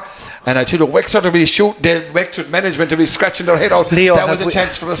O'Connor. And I tell you, Wexford will be Wexford management will be scratching their head out. Leo, that was a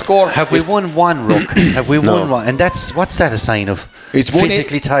chance for the score. Have we won one ruck? Have we won one? And what's that a sign of? It's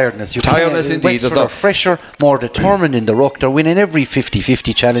physically tiredness. Tiredness indeed. Wexford are fresher, more determined in the ruck. They're winning every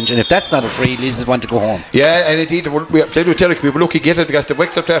 50-50 challenge, and if that's not a free, Liz want to go home. Yeah, and indeed, we were lucky to get it because the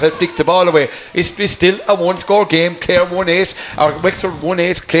Wexford player had flicked the ball away. It's still a one-score game. Clare 1-8, or Wexford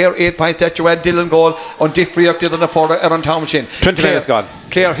 1-8. Clare 8 points. That Joanne Dillon goal on Dick Freak did on the further Aaron Townshend. 20 minutes gone.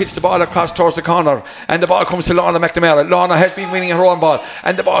 Clare hits the ball across towards the corner, and the ball comes to Lorna McNamara. Lorna has been winning her own ball,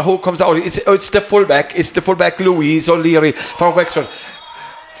 and the ball who comes out. It's the fullback. It's the fullback Louise O'Leary for Wexford.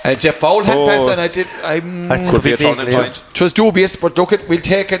 Jeff Fowl hand pass, and That's could be a turning point. It was dubious, but look, we'll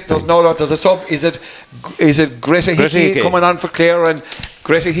take it. There's no doubt. There's a sub. Is it Greta Hickey coming on for Clare? And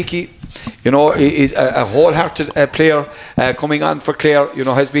Greta Hickey, is a wholehearted player coming on for Clare.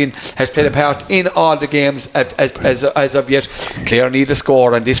 Has played a part in all the games as of yet. Clare need a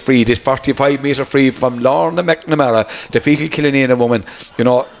score, and this 45-metre free from Lorna McNamara, the Fecal Killanena woman,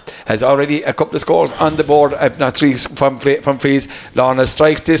 has already a couple of scores on the board, if not three from frees. Lorna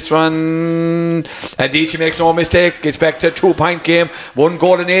strikes this one, and she makes no mistake. It's back to a 2-point game. 1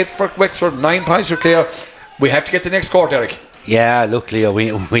 goal and 8 for Wexford, 9 points for Clare. We have to get the next score, Derek. Yeah, look, Leo,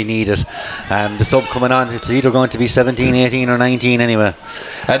 we need it. The sub coming on, it's either going to be 17, 18 or 19 anyway.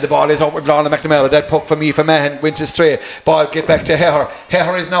 And the ball is out with Lorna McNamara. That puck from Aoife Mahan went astray. Ball get back to Heher.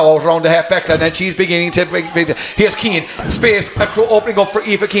 Heher is now out around the half back line, and she's beginning to bring. Here's Keane. Space opening up for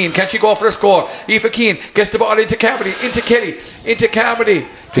Aoife Keane. Can she go for a score? Aoife Keane gets the ball into Carmody, into Kelly, into Carmody.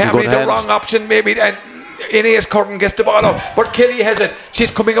 Carmody, the wrong option maybe, and Inez Curtin gets the ball out, but Kelly has it.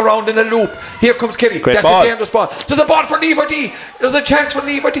 She's coming around in a loop. Here comes Kelly. That's a dangerous ball. There's a ball for Neverty. There's a chance for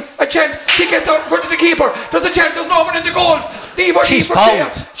Neverty. A chance. She gets out in front of the keeper. There's a chance. There's no one in the goals. Neverty for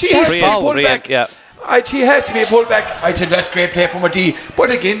Clare. She has to be pulled back. Yeah. She has to be pulled back. I think that's great play from a D. But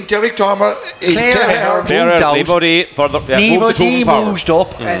again, Derek Dormer is Clare moved out. Neverty moved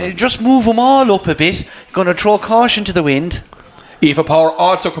up. And just move them all up a bit. Going to throw caution to the wind. Aoife Power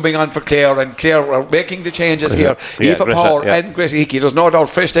also coming on for Clare, and Clare are making the changes here. Aoife Power and Greta Hickey. There's no doubt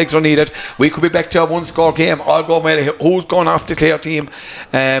fresh legs are needed. We could be back to a 1-score game. All go well. Who's going off the Clare team?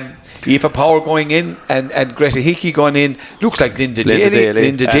 Aoife Power going in and Greta Hickey going in. Looks like Linda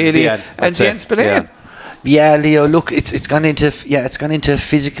Daly and Jen Spillane. Yeah, Leo. Look, it's gone into a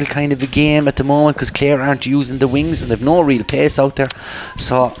physical kind of a game at the moment because Clare aren't using the wings and they've no real pace out there.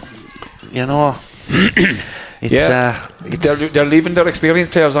 So, they're leaving their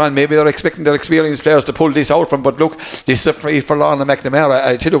experienced players on. Maybe they're expecting their experienced players to pull this out from. But look, this is a free for Lorna McNamara.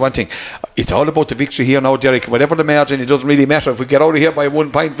 I tell you one thing, it's all about the victory here now, Derek. Whatever the margin, it doesn't really matter. If we get out of here by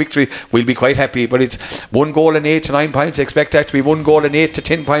 1-point victory, we'll be quite happy. But it's 1 goal and 8 to 9 points. Expect that to be 1 goal and 8 to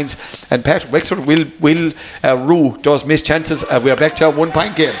 10 points. And Pat, Wexford will rue those missed chances. We are back to a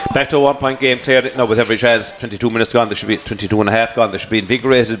 1-point game. Back to a 1-point game. Clare now with every chance. 22 minutes gone. There should be 22 and a half gone. They should be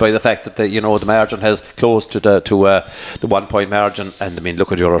invigorated by the fact that the margin has closed to the 1-point margin. And I mean,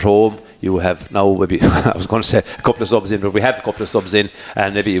 look, at you're at home. You have now maybe I was going to say a couple of subs in, but we have a couple of subs in,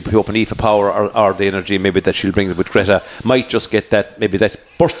 and maybe you hope an Aoife Power or the energy maybe that she'll bring with Greta might just get that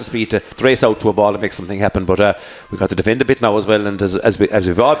burst of speed to race out to a ball and make something happen. But we've got to defend a bit now as well, and as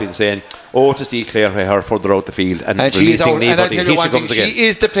we've all been saying, to see Clare her further out the field and she's out. And I tell you one thing, she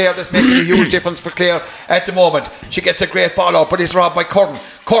is the player that's making a huge difference for Clare at the moment. She gets a great ball out, but it's robbed by Curtin.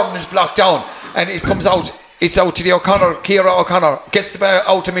 Curtin is blocked down, and it comes out. It's out to the O'Connor. Ciara O'Connor gets the ball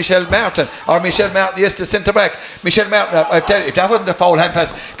out to Michelle Martin. Yes, the centre back. Michelle Martin, I tell you, if that wasn't the foul hand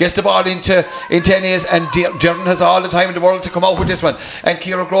pass, gets the ball into Inez, and Jordan has all the time in the world to come out with this one. And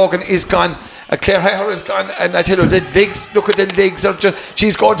Ciara Grogan is gone. Claire Heher is gone, and I tell you, the legs, look at the legs,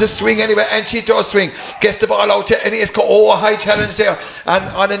 she's going to swing anyway, and she does swing. Gets the ball out to Inez. A high challenge there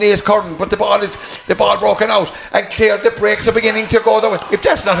on Inez Curtin, but the ball broken out, and Clare, the breaks are beginning to go that way. If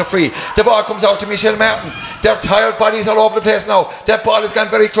that's not a free, the ball comes out to Michelle Martin. They're tired bodies all over the place now. That ball has gone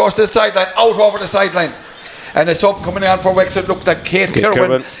very close to the sideline, out over the sideline. And it's up coming on for Wexford. Looks like Kate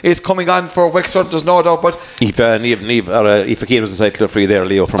Kerwin is coming on for Wexford, there's no doubt. But Aoife Keane was entitled to a free there,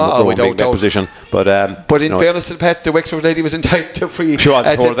 Leo, from that position. But in fairness to Pat, the Wexford lady was entitled to free to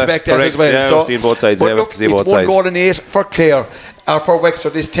back that as well. Yeah, so, we've seen both sides. But look, it's 1 goal and 8 for Clare. for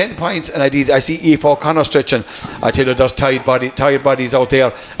Wexford is 10 points, and I see Aoife O'Connor stretching. I tell you, there's tired bodies out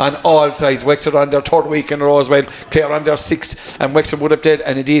there on all sides. Wexford on their third week in a row as well, Clare on their sixth, and Wexford would have played.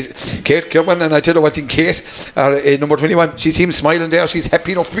 And indeed, Kate Kirwan, and I tell you what, in Kate, number 21, she seems smiling there. She's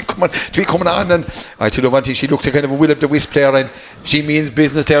happy enough to be coming on, and I tell you one thing, she looks a kind of a will-o'-the-wisp player, and she means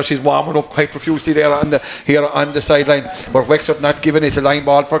business there. She's warming up quite profusely there on the sideline. But Wexford not giving it a line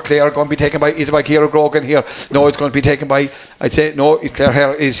ball for Clare, going to be taken by Ciara Grogan here. No, it's going to be taken by, I'd say, no, Claire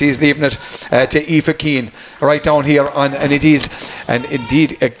Hare she's leaving it to Aoife Keane right down here on, and it is, and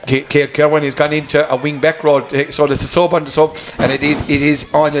indeed Kate Kerwin has gone into a wing back role, so there's a sub on the sub, and it is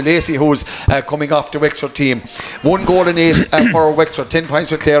Anya Lacey who's coming off the Wexford team. 1 goal and 8 for Wexford, 10 points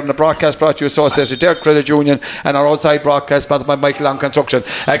for Clare, and the broadcast brought to you associated Derek Credit Union, and our outside broadcast sponsored by Michael Long Construction.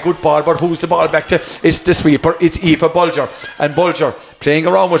 A good ball, but who's the ball back to? It's the sweeper, it's Aoife Bulger, and Bulger playing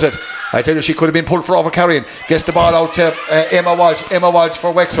around with it. I tell you, she could have been pulled for over-carrying. Gets the ball out to Emma Walsh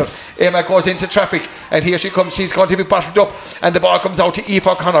for Wexford. Emma goes into traffic, and here she comes. She's going to be battled up, and the ball comes out to Aoife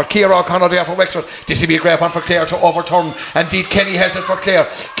O'Connor. Ciara O'Connor there for Wexford. This will be a great one for Clare to overturn. Indeed, Kenny has it for Clare.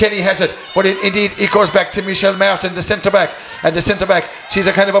 Kenny has it, but indeed it goes back to Michelle Martin, the centre back. And the centre back, she's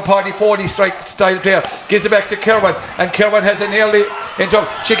a kind of a party 40 strike style player. Gives it back to Kerwin, and Kerwin has a nearly into.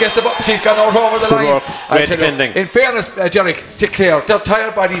 She gets the ball. She's gone out over the line. Great defending. In fairness, Derek, to Clare, they're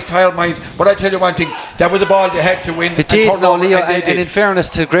tired bodies, tired minds. But I tell you one thing, that was a ball they had to win. It did, no, Leo, and in fairness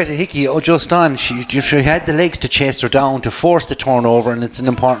to Greta Hickey, just on, she had the legs to chase her down, to force the turnover, and it's an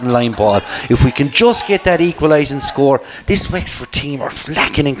important line ball. If we can just get that equalising score, this Wexford team are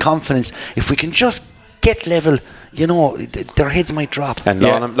lacking in confidence. If we can just get level, you know, their heads might drop. And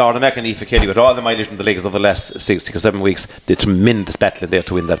Lorna Mac and Aoife Kelly, with all the mileage in the legs of the last 6 or 7 weeks, did tremendous battle there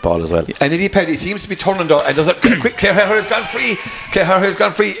to win that ball as well. And Eddie Petty seems to be turning though, and there's a quick Claire Hare has gone free. Claire Hare has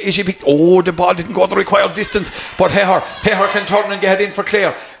gone free. Is she picked? Oh, the ball didn't go the required distance, but Hare can turn and get it in for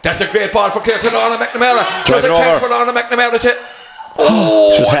Clare. That's a great ball for Clare to Lorna McNamara. There's a chance for Lorna McNamara to.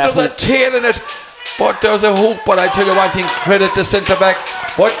 Oh, and there's a tail in it. But there's a hoop, but I tell you one thing, credit to centre back.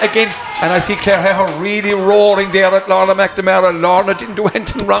 But again, and I see Claire Hare really roaring there at Lorna McNamara. Lorna didn't do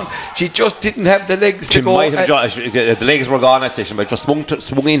anything wrong. She just didn't have the legs to go. The legs were gone at session, but just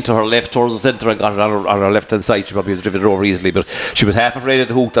swung into her left towards the centre and got it on her left hand side. She probably was driven it over easily, but she was half afraid of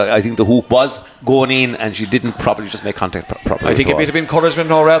the hook. I think the hook was going in, and she didn't probably just make contact properly. I think a bit of encouragement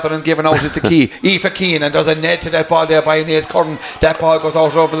now rather than giving out is the key. Aoife Keane, and there's a net to that ball there by Inez Curran. That ball goes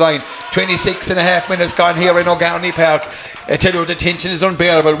out over the line. 26 and a half minutes gone here in O'Garney Park. I tell you, the tension is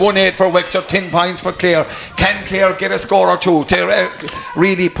unbearable. 1-8 for Wexford, 10 points for Clare. Can Clare get a score or two to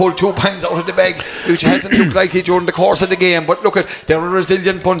really pull 2 points out of the bag, which hasn't looked like it during the course of the game? But look, they're a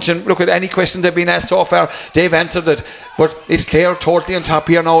resilient bunch, and look at any questions they've been asked so far, they've answered it. But is Clare totally on top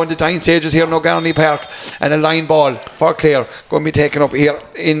here now in the dying stages here in O'Garney Park? And a line ball for Clare going to be taken up here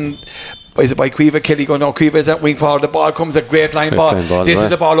in. Is it by Caoimhe Kelly going now? Caoimhe is at wing forward. The ball comes, a great line ball. This is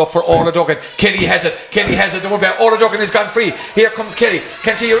the ball up for Orla Duggan. Kelly has it. Orla Duggan has gone free. Here comes Kelly.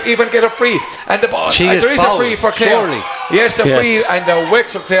 Can she even get a free? And the ball. There is a free for Clare. Surely. Yes, a free, and the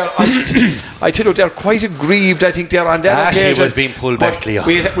Wexford Clare. I tell you, they're quite aggrieved. I think they're on that occasion. She was being pulled back, Leo.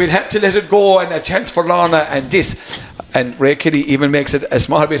 We'll have to let it go, and a chance for Lorna and this. And Ray Kelly even makes it a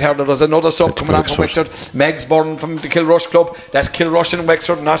small bit harder. There's another sub coming on from Wexford. Megs Byrne from the Kilrush club. That's Kilrush in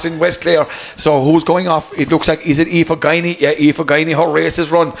Wexford, not in West Clare. So who's going off? It looks like, is it Aoife Guiney? Yeah, Aoife Guiney, her race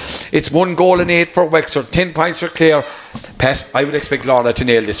is run. It's 1 goal and 8 for Wexford, 10 points for Clare. Pat, I would expect Lorna to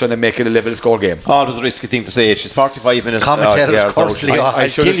nail this one and make it a level score game. Oh, it was a risky thing to say. She's 45 minutes. Commentators, of course, Leo. I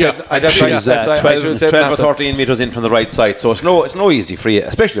should have said, she's 12 or 13 metres in from the right side. So it's no easy free,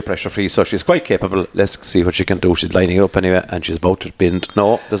 especially pressure free. So she's quite capable. Let's see what she can do. She's lining it up anyway, and she's about to bend.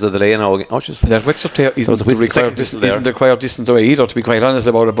 No, there's a delay now. That Wexford player isn't the required distance away either, to be quite honest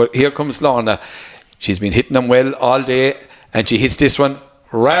about it. But here comes Lorna. She's been hitting them well all day, and she hits this one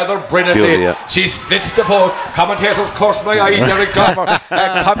rather brilliantly. She splits the post. Commentators curse my eye, Derek Clymer.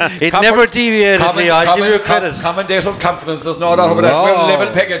 It never deviated, Leo. I'll give you credit. Commentators' confidence, there's no doubt about that. We're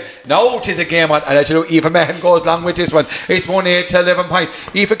level pegging. Now it is a game on, and I tell you, Aoife Mahan goes along with this one. It's 1-8 to 11 points.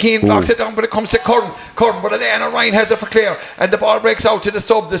 Aoife Keane blocks it down, but it comes to Curran, but Elena Ryan has it for Clare, and the ball breaks out to the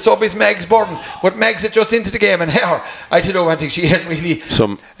sub. The sub is Megs Byrne, but Megs is just into the game, and her, I tell you one thing, she has really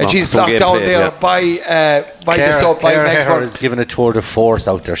and she's blocked down there by the sub, by Megs Byrne. Is given a tour de force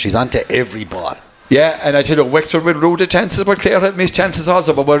out there. She's onto every ball. Yeah, and I tell you, Wexford will rue the chances, but Clare had missed chances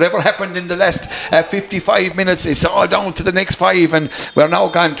also. But whatever happened in the last 55 minutes, it's all down to the next 5, and we're now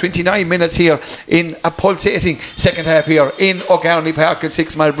gone 29 minutes here in a pulsating second half here in O'Garney Park at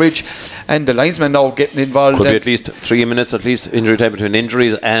 6 Mile Bridge, and the linesmen now getting involved. Could be at least 3 minutes, at least injury time between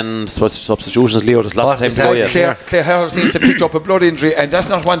injuries and substitutions. Leo, there's lots of time to go yet. Clare Herr seems to pick up a blood injury, and that's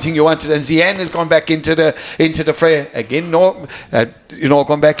not one thing you wanted. And Zian has gone back into the fray again.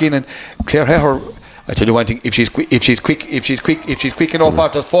 Gone back in, and Clare Herr. I tell you one thing: if she's quick enough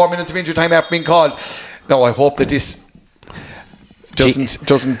after 4 minutes of injury time after being called, now I hope that this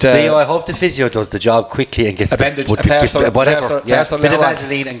doesn't. Leo, I hope the physio does the job quickly and gets a bandage, bit of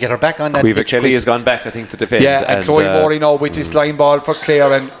Vaseline and get her back on that. Caoimhe Kelly has gone back, I think, to defend. Yeah, and Chloe Morey now with this line ball for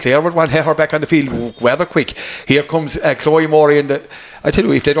Clare, and Clare would want her back on the field rather quick. Here comes Chloe Morey in the. I tell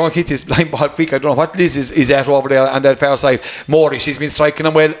you, if they don't hit this line ball quick, I don't know what Liz is at over there on that far side. Morey, she's been striking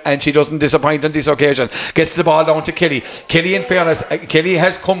them well, and she doesn't disappoint on this occasion. Gets the ball down to Kelly. Kelly, in fairness, Kelly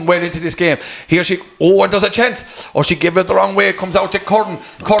has come well into this game. Here and there's a chance. Oh, she gave it the wrong way. Comes out to Curran.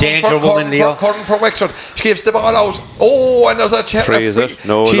 Curran for Wexford. She gives the ball out. Oh, and there's a chance.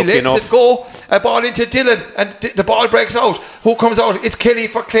 She lets it go. A ball into Dillon, and the ball breaks out. Who comes out? It's Kelly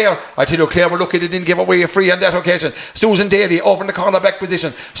for Clare. I tell you, Clare were lucky they didn't give away a free on that occasion. Susan Daly over in the corner back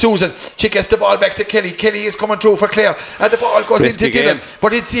position. Susan, she gets the ball back to Kelly. Kelly is coming through for Clare, and the ball goes into Dillon,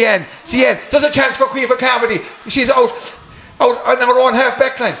 but it's Zian. There's a chance for Caoimhe Carmody. She's out on her own half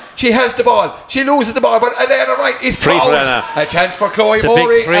back line. She has the ball. She loses the ball, but Alana Wright is fouled. A chance for Chloe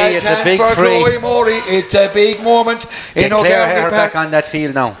Morey. It's a big moment in O'Garney Park. Back on that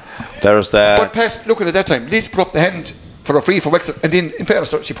field now. There's the. But Pat, looking at that time, Liz put up the hand for a free for Wexford, and then in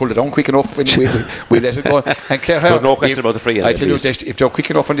fairness she pulled it on quick enough when we let it go. And Clare Herr, no question about the free. I tell you, if they're quick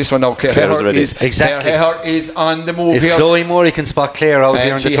enough on this one now, Clare Herr is on the move. If Chloe Morey can spot Clare out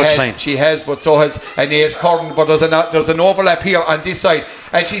here on the touchline, she has, but so has Anais Curran. But there's an overlap here on this side,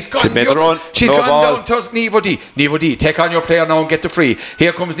 and she's gone down towards Niamh D. Niamh D, take on your player now and get the free.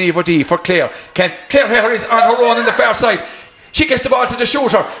 Here comes Niamh D for Clare. Clare Herr is on her own on the far side. She gets the ball to the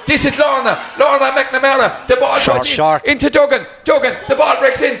shooter. This is Lorna McNamara. The ball short into Duggan. The ball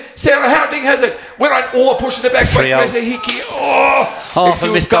breaks in. Sarah Harding has it. We're on pushing it back by Greta Hickey.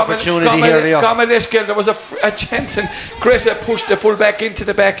 A missed opportunity here, Leo. There was a chance, and Greta pushed the full back into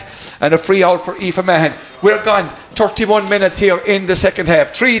the back, and a free out for Aoife Mahan. We're gone 31 minutes here in the second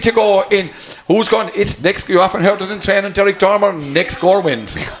half. 3 to go in. Who's gone? It's next. You often heard it in training, Derek Dormer. Next score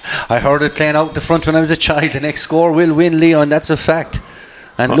wins. I heard it playing out the front when I was a child. The next score will win, Leon. That's a fact.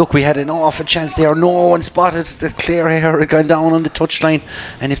 And look, we had an awful chance there. No one spotted that Clare Herr had gone down on the touchline,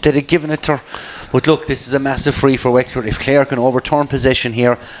 and if they'd have given it to her. But look, this is a massive free for Wexford. If Clare can overturn possession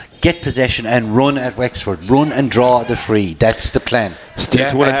here, get possession and run at Wexford, run and draw the free. That's the plan. Still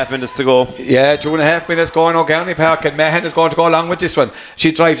 2.5 minutes to go. Yeah, 2.5 minutes going O'Garney Park, and Mahan is going to go along with this one.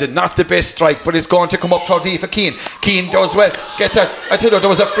 She drives it, not the best strike, but it's going to come up towards Aoife Keane. Keane does well, gets it. I tell you, there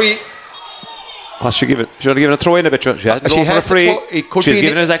was a free. She should have given a throw in a bit. She had a free. She's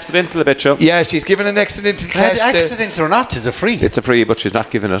given it accidental a bit. Yeah, she's given an accidental clash. Accident or not, is a free. It's a free, but she's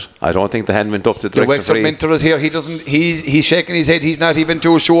not giving it. I don't think the hand went up to the Wexford mentor is here. He doesn't. He's shaking his head. He's not even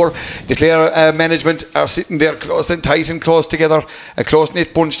too sure. The Clare management are sitting there close and tight and close together. A close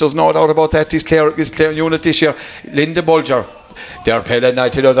knit bunch. There's no doubt about that. This Clare unit this year. Linda Bulger. They're telling, I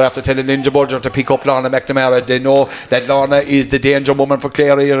tell you, they're after telling Ninja Bulger to pick up Lorna McNamara. They know that Lorna is the danger woman for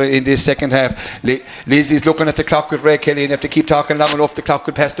Clare here in this second half. Liz is looking at the clock with Ray Kelly, and if they keep talking long enough, the clock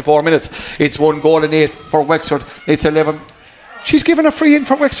could pass the 4 minutes. It's 1 goal and 8 for Wexford. It's 11. She's given a free in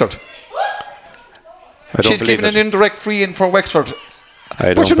for Wexford. She's given an indirect free in for Wexford.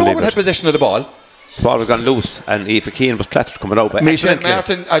 But you know, had possession of the ball. The ball was gone loose, and Aoife Keane was clattered coming out. Michelle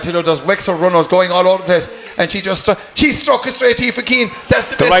Martin, I tell you, there's Wexford runners going all over the place, and she struck it straight to Aoife Keane. That's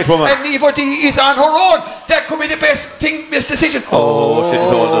the best. Right woman. And Niamh D is on her own. That could be the best decision.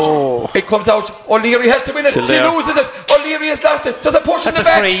 It comes out. O'Leary has to win it. She loses it. O'Leary has lost it. There's a push in the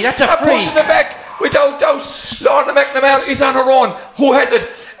back. That's a free. Push in the back. Without doubt, Lorna McNamara is on her own. Who has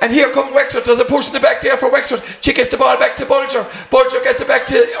it? And here comes Wexford. There's a push in the back there for Wexford. She gets the ball back to Bulger. Bulger gets it back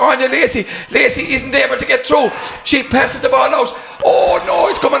to Anya Lacey. Lacey isn't able to get through. She passes the ball out. Oh no,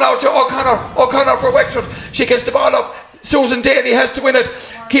 it's coming out to O'Connor. O'Connor for Wexford. She gets the ball up. Susan Daly has to win it.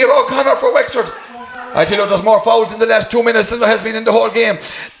 Ciara O'Connor for Wexford. I tell you, there's more fouls in the last 2 minutes than there has been in the whole game.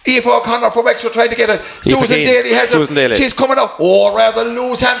 Eva O'Connor for Wexford trying to get it. Susan Daly has it. She's coming up. Oh, rather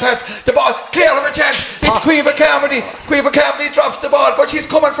loose hand pass. The ball. Clare have a chance. It's Quiva Carmody. Quiva Carmody drops the ball, but she's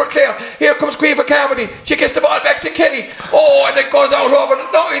coming for Clare. Here comes Quiva Carmody. She gets the ball back to Kelly. Oh, and it goes out over.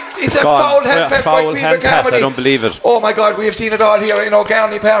 No, it's a foul hand pass by Quiva Carmody. I don't believe it. Oh my God, we have seen it all here in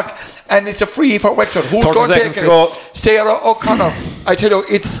O'Garney Park, and it's a free for Wexford. Who's going to take it? Sarah O'Connor. I tell you,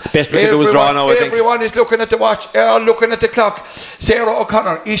 it's best we can do is draw now. Everyone is looking at the watch, looking at the clock. Sarah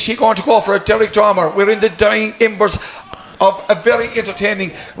O'Connor, is she going to go for it? Derek Dormer. We're in the dying embers of a very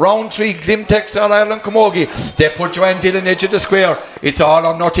entertaining round 3 Glimtex on Ireland Camogie. They put Joanne Dillon edge of the square. It's all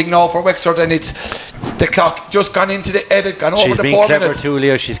or nothing now for Wexford, and it's the clock just gone into the edit, gone over the 4 minutes. She's been clever too,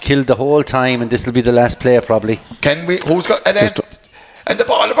 Leo. She's killed the whole time, and this will be the last play probably. Can we? Who's got? And the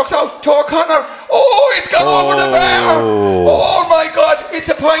ball box out to O'Connor. Oh, it's gone over the bar. Oh my God, it's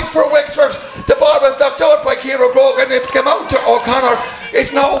a point for Wexford. The ball was knocked out by Ciara Grogan. It came out to O'Connor.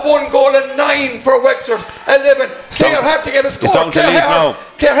 It's now 1 goal and 9 for Wexford. 11. Clare have to get a score. Clare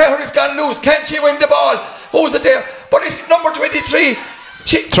Howard has gone loose. Can she win the ball? Who's it there? But it's number 23.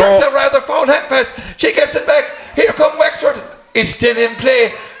 She gets a rather foul hand pass. She gets it back. Here come Wexford. It's still in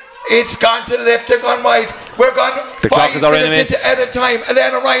play. It's gone to the left and gone wide. We're gone 5 minutes into edit time.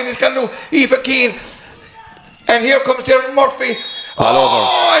 Elena Ryan is gone to Aoife Keane. And here comes Darren Murphy.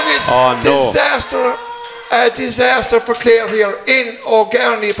 And it's disaster. A disaster for Clare here in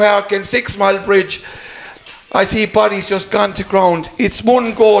O'Garney Park in 6 Mile Bridge. I see bodies just gone to ground. It's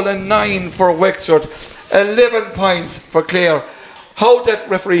 1 goal and 9 for Wexford. 11 points for Clare. How that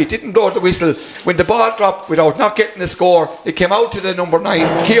referee didn't blow the whistle when the ball dropped without not getting a score. It came out to the number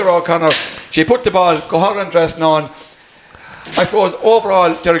 9, Ciara O'Connor. She put the ball, Goharan dressing on. I suppose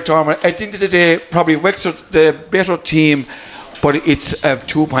overall, Derek Dormer, at the end of the day, probably Wexford the better team, but it's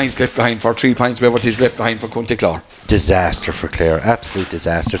 2 points left behind for 3 points whatever it is left behind for County Clare. Disaster for Clare, absolute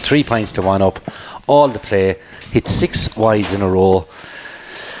disaster. 3 points to 1 up, all the play, hit 6 wides in a row.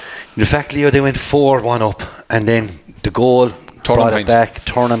 In fact, Leo, they went 4-1 up, and then the goal brought it back,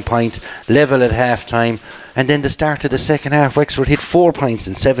 turning point, level at half time, and then the start of the second half, Wexford hit 4 points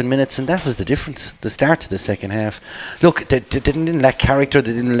in 7 minutes, and that was the difference, the start of the second half. Look, they didn't lack character,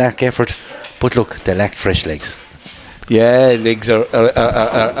 they didn't lack effort, but look, they lacked fresh legs. Yeah, legs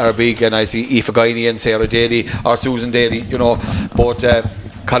are big, and I see Aoife Guiney and Sarah Daly or Susan Daly, both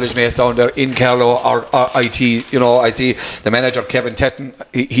college mates down there in Carlow or IT. I see the manager Kevin Tetton,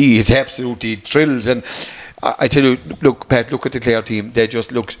 he is absolutely thrilled, and I tell you, look, Pat, look at the Clare team. They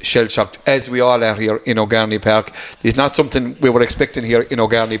just look shell-shocked, as we all are here in O'Garney Park. It's not something we were expecting here in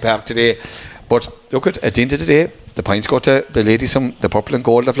O'Garney Park today. But look, at the end of the day, the points go to the ladies from the purple and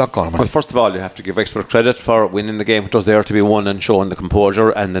gold of Lochgarman. Well, first of all, you have to give Wexford credit for winning the game. It was there to be won and showing the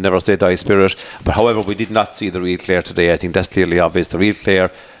composure and the never say die spirit. But however, we did not see the real Clare today. I think that's clearly obvious. The real Clare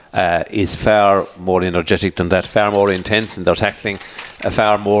is far more energetic than that, far more intense in their tackling,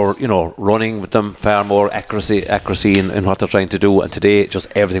 far more, running with them, far more accuracy in what they're trying to do. And today, just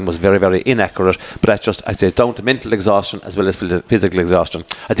everything was very, very inaccurate. But that's just, I'd say, down to mental exhaustion as well as physical exhaustion.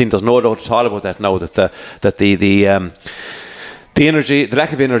 I think there's no doubt at all about that now, that the energy, the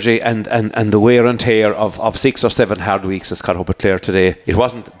lack of energy, and the wear and tear of 6 or 7 hard weeks has caught up with Clare today. It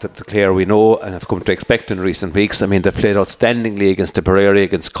wasn't the Clare we know and have come to expect in recent weeks. I mean, they've played outstandingly against Tipperary,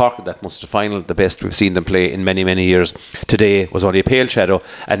 against Cork in that Munster final, the best we've seen them play in many, many years. Today was only a pale shadow,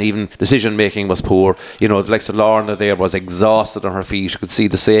 and even decision making was poor. The likes of Lorna there was exhausted on her feet. You could see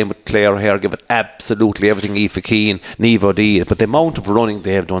the same with Clare O'Hare, giving absolutely everything. Aoife Keane, Niamh O'Dea, but the amount of running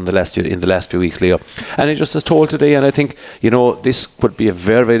they have done in the last few weeks, Leo, and it just is told today. And I think this could be a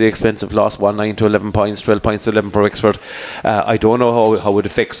very, very expensive loss. 9 to 11 points, 12 points to 11 for Wexford. I don't know how it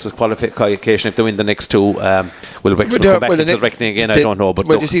affects the qualification if they win the next 2. Will Wexford come back into the reckoning again? I don't know.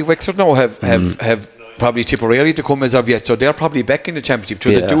 But you see, Wexford now have probably Tipperary to come as of yet, so they're probably back in the championship.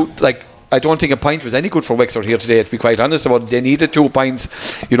 I don't think a point was any good for Wexford here today, to be quite honest about it. They needed 2 points.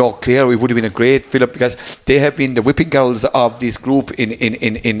 Clare, it would have been a great fill-up because they have been the whipping girls of this group in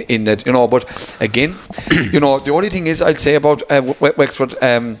that, but again, the only thing is I'll say about Wexford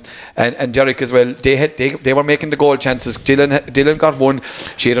and Derek as well, they were making the goal chances. Dylan got 1.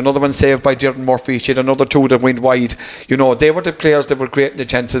 She had another one saved by Darren Murphy. She had another 2 that went wide. They were the players that were creating the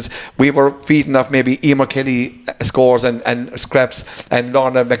chances. We were feeding off maybe Emer Kelly scores and scraps and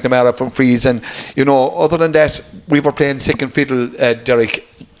Lorna McNamara from frees, and other than that we were playing second fiddle, Derek,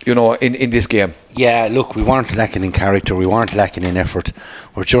 in this game. Yeah, look, we weren't lacking in character, we weren't lacking in effort,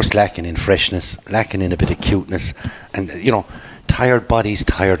 we're just lacking in freshness, lacking in a bit of cuteness, and tired bodies,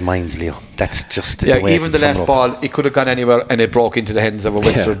 tired minds, Leo. That's just the way even the last ball, it could have gone anywhere and it broke into the hands of a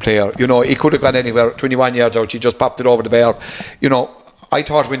Wexford player. It could have gone anywhere. 21 yards out, she just popped it over the bar. I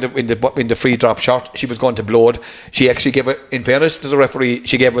thought when the free drop shot, she was going to blow it. She actually gave it, in fairness to the referee,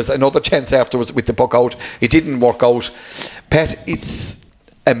 she gave us another chance afterwards with the puck out. It didn't work out. Pat, it's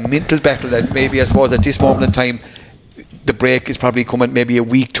a mental battle that maybe, I suppose, at this moment in time, the break is probably coming maybe a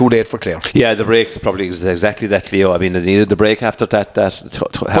week too late for Clare. Yeah, the break is probably exactly that, Leo. I mean, they needed the break after that.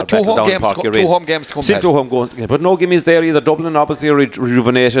 Two home games to come back. Two home games, but no gimmies there either. Dublin obviously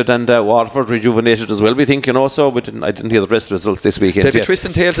rejuvenated, and Waterford rejuvenated as well, we think, so I didn't hear the rest of the results this weekend. There'll be twists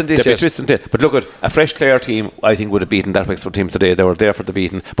and tails in this year. But look, at a fresh Clare team, I think, would have beaten that Wexford team today. They were there for the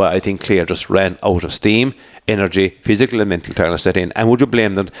beating, but I think Clare just ran out of steam, energy, physical and mental tiredness set in. And would you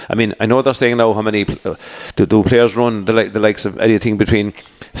blame them? I mean, I know they're saying now how many do players run the likes of anything between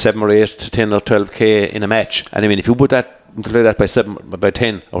 7 or 8 to 10 or 12k in a match. And I mean, if you put that, multiply that by 7, by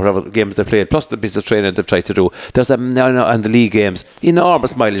 10 or whatever games they played, plus the business training they've tried to do, there's and the league games,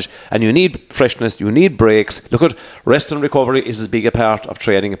 enormous mileage, and you need freshness, you need breaks. Look at rest and recovery is as big a part of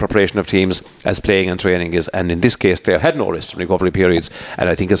training and preparation of teams as playing and training is, and in this case they had no rest and recovery periods, and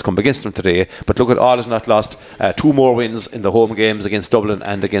I think it's come against them today. But look at, all is not lost. 2 more wins in the home games against Dublin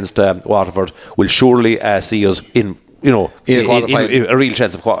and against Waterford will surely see us in a real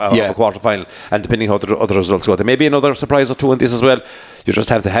chance of a quarter final, and depending how the other results go, there may be another surprise or two in this as well. You just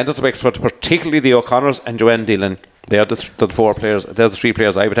have to hand it to Wexford, particularly the O'Connors and Joanne Dillon. They are the 4 players. They're the 3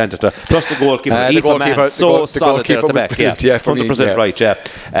 players I would hand it to. Plus the goalkeeper, solid there at the back. 100% right.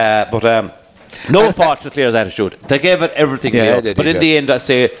 Yeah, but. No fault to Clare's attitude. They gave it everything, but in the end, I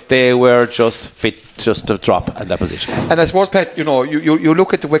say they were just fit just to drop, and that was it. And I suppose, Pat, you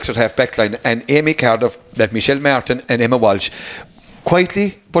look at the Wexford half back line, and Amy Cardiff, like Michelle Martin and Emma Walsh,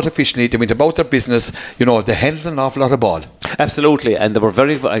 quietly but efficiently, they went about their business. They handled an awful lot of ball. Absolutely, and they were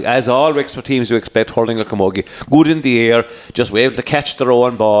very, as all Wexford teams you expect, hurling a camogie, good in the air, just were able to catch their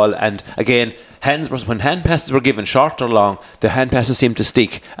own ball, and again, when hand passes were given, short or long, the hand passes seemed to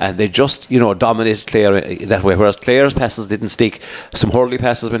stick, and they just dominated Clare that way, whereas Clare's passes didn't stick. Some hurley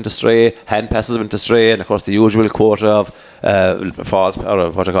passes went astray, hand passes went astray, and of course the usual quota of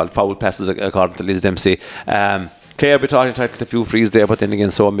foul passes according to Liz Dempsey. Clare be talking to a few frees there, but then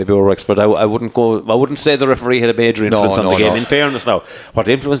again, so maybe we're Wexford. I wouldn't say the referee had a major influence on the game. In fairness, now, what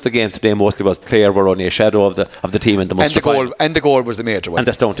influenced the game today mostly was Clare were only a shadow of the team in the most. And the goal was the major one. And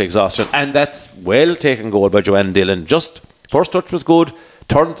that's down to exhaustion. And that's well taken goal by Joanne Dillon. Just first touch was good,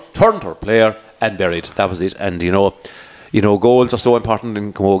 turned her player and buried. That was it. And goals are so important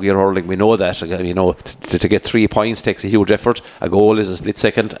in camogie or hurling. We know that. To get 3 points takes a huge effort. A goal is a split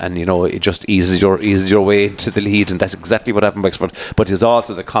second, and it just eases your way into the lead, and that's exactly what happened to Wexford. But it's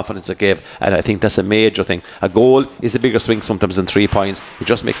also the confidence it gave, and I think that's a major thing. A goal is a bigger swing sometimes than 3 points. It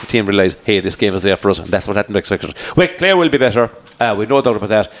just makes the team realise, hey, this game is there for us, and that's what happened to Wexford. Well, Clare will be better. We know doubt about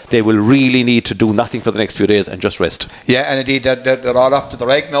that. They will really need to do nothing for the next few days and just rest. Yeah, and indeed they're all off to the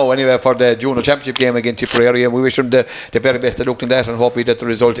rag now anyway for the junior championship game against Tipperary, and we wish them the very best of luck in that, and hopefully that the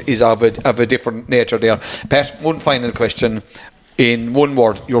result is of a different nature there. Pat, one final question in one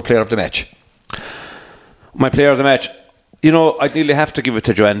word: your player of the match. My player of the match, I'd nearly have to give it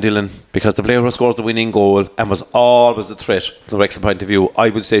to Joanne Dillon, because the player who scores the winning goal and was always a threat from the Wexford point of view, I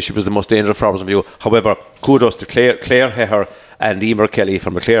would say she was the most dangerous forward of view. However, kudos to Claire Heher and Emer Kelly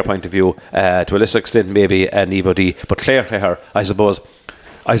from a Clare point of view, to a lesser extent maybe Evo D, but Claire Heher,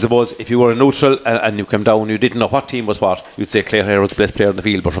 I suppose if you were a neutral and you came down, you didn't know what team was what, you'd say Claire Heher was the best player in the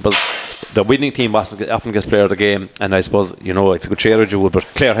field, but the winning team often gets player of the game, and I suppose, if you could share it, you would, but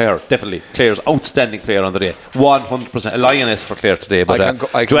Claire Heher, definitely, Claire's outstanding player on the day, 100%, a lioness for Clare today, but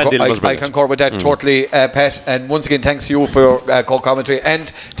I concur with that totally, Pat, and once again, thanks to you for your co-commentary,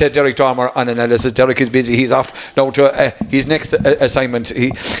 and to Derek Dormer on analysis. Derek is busy, he's off now to his next assignment.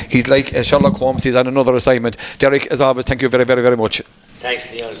 He's like Sherlock Holmes, he's on another assignment. Derek, as always, thank you very, very, very much.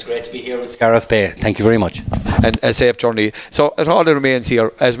 Thanks, Leon. It's great to be here with Scariff Bay. Thank you very much. And a safe journey. So it all remains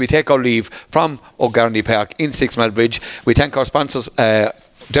here as we take our leave from O'Garney Park in 6 Mile Bridge. We thank our sponsors,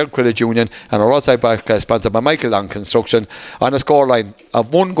 Derg Credit Union, and our outside back sponsored by Michael Long Construction, on a scoreline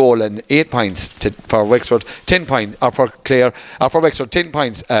of 1 goal and 8 points for Wexford, 10 points for Clare. For Wexford, 10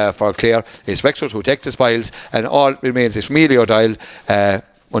 points for Clare. It's Wexford who take the spoils, and all remains is from Emilio O'Dyle.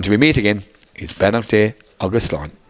 Until we meet again, it's Bannock Day, August Lawn.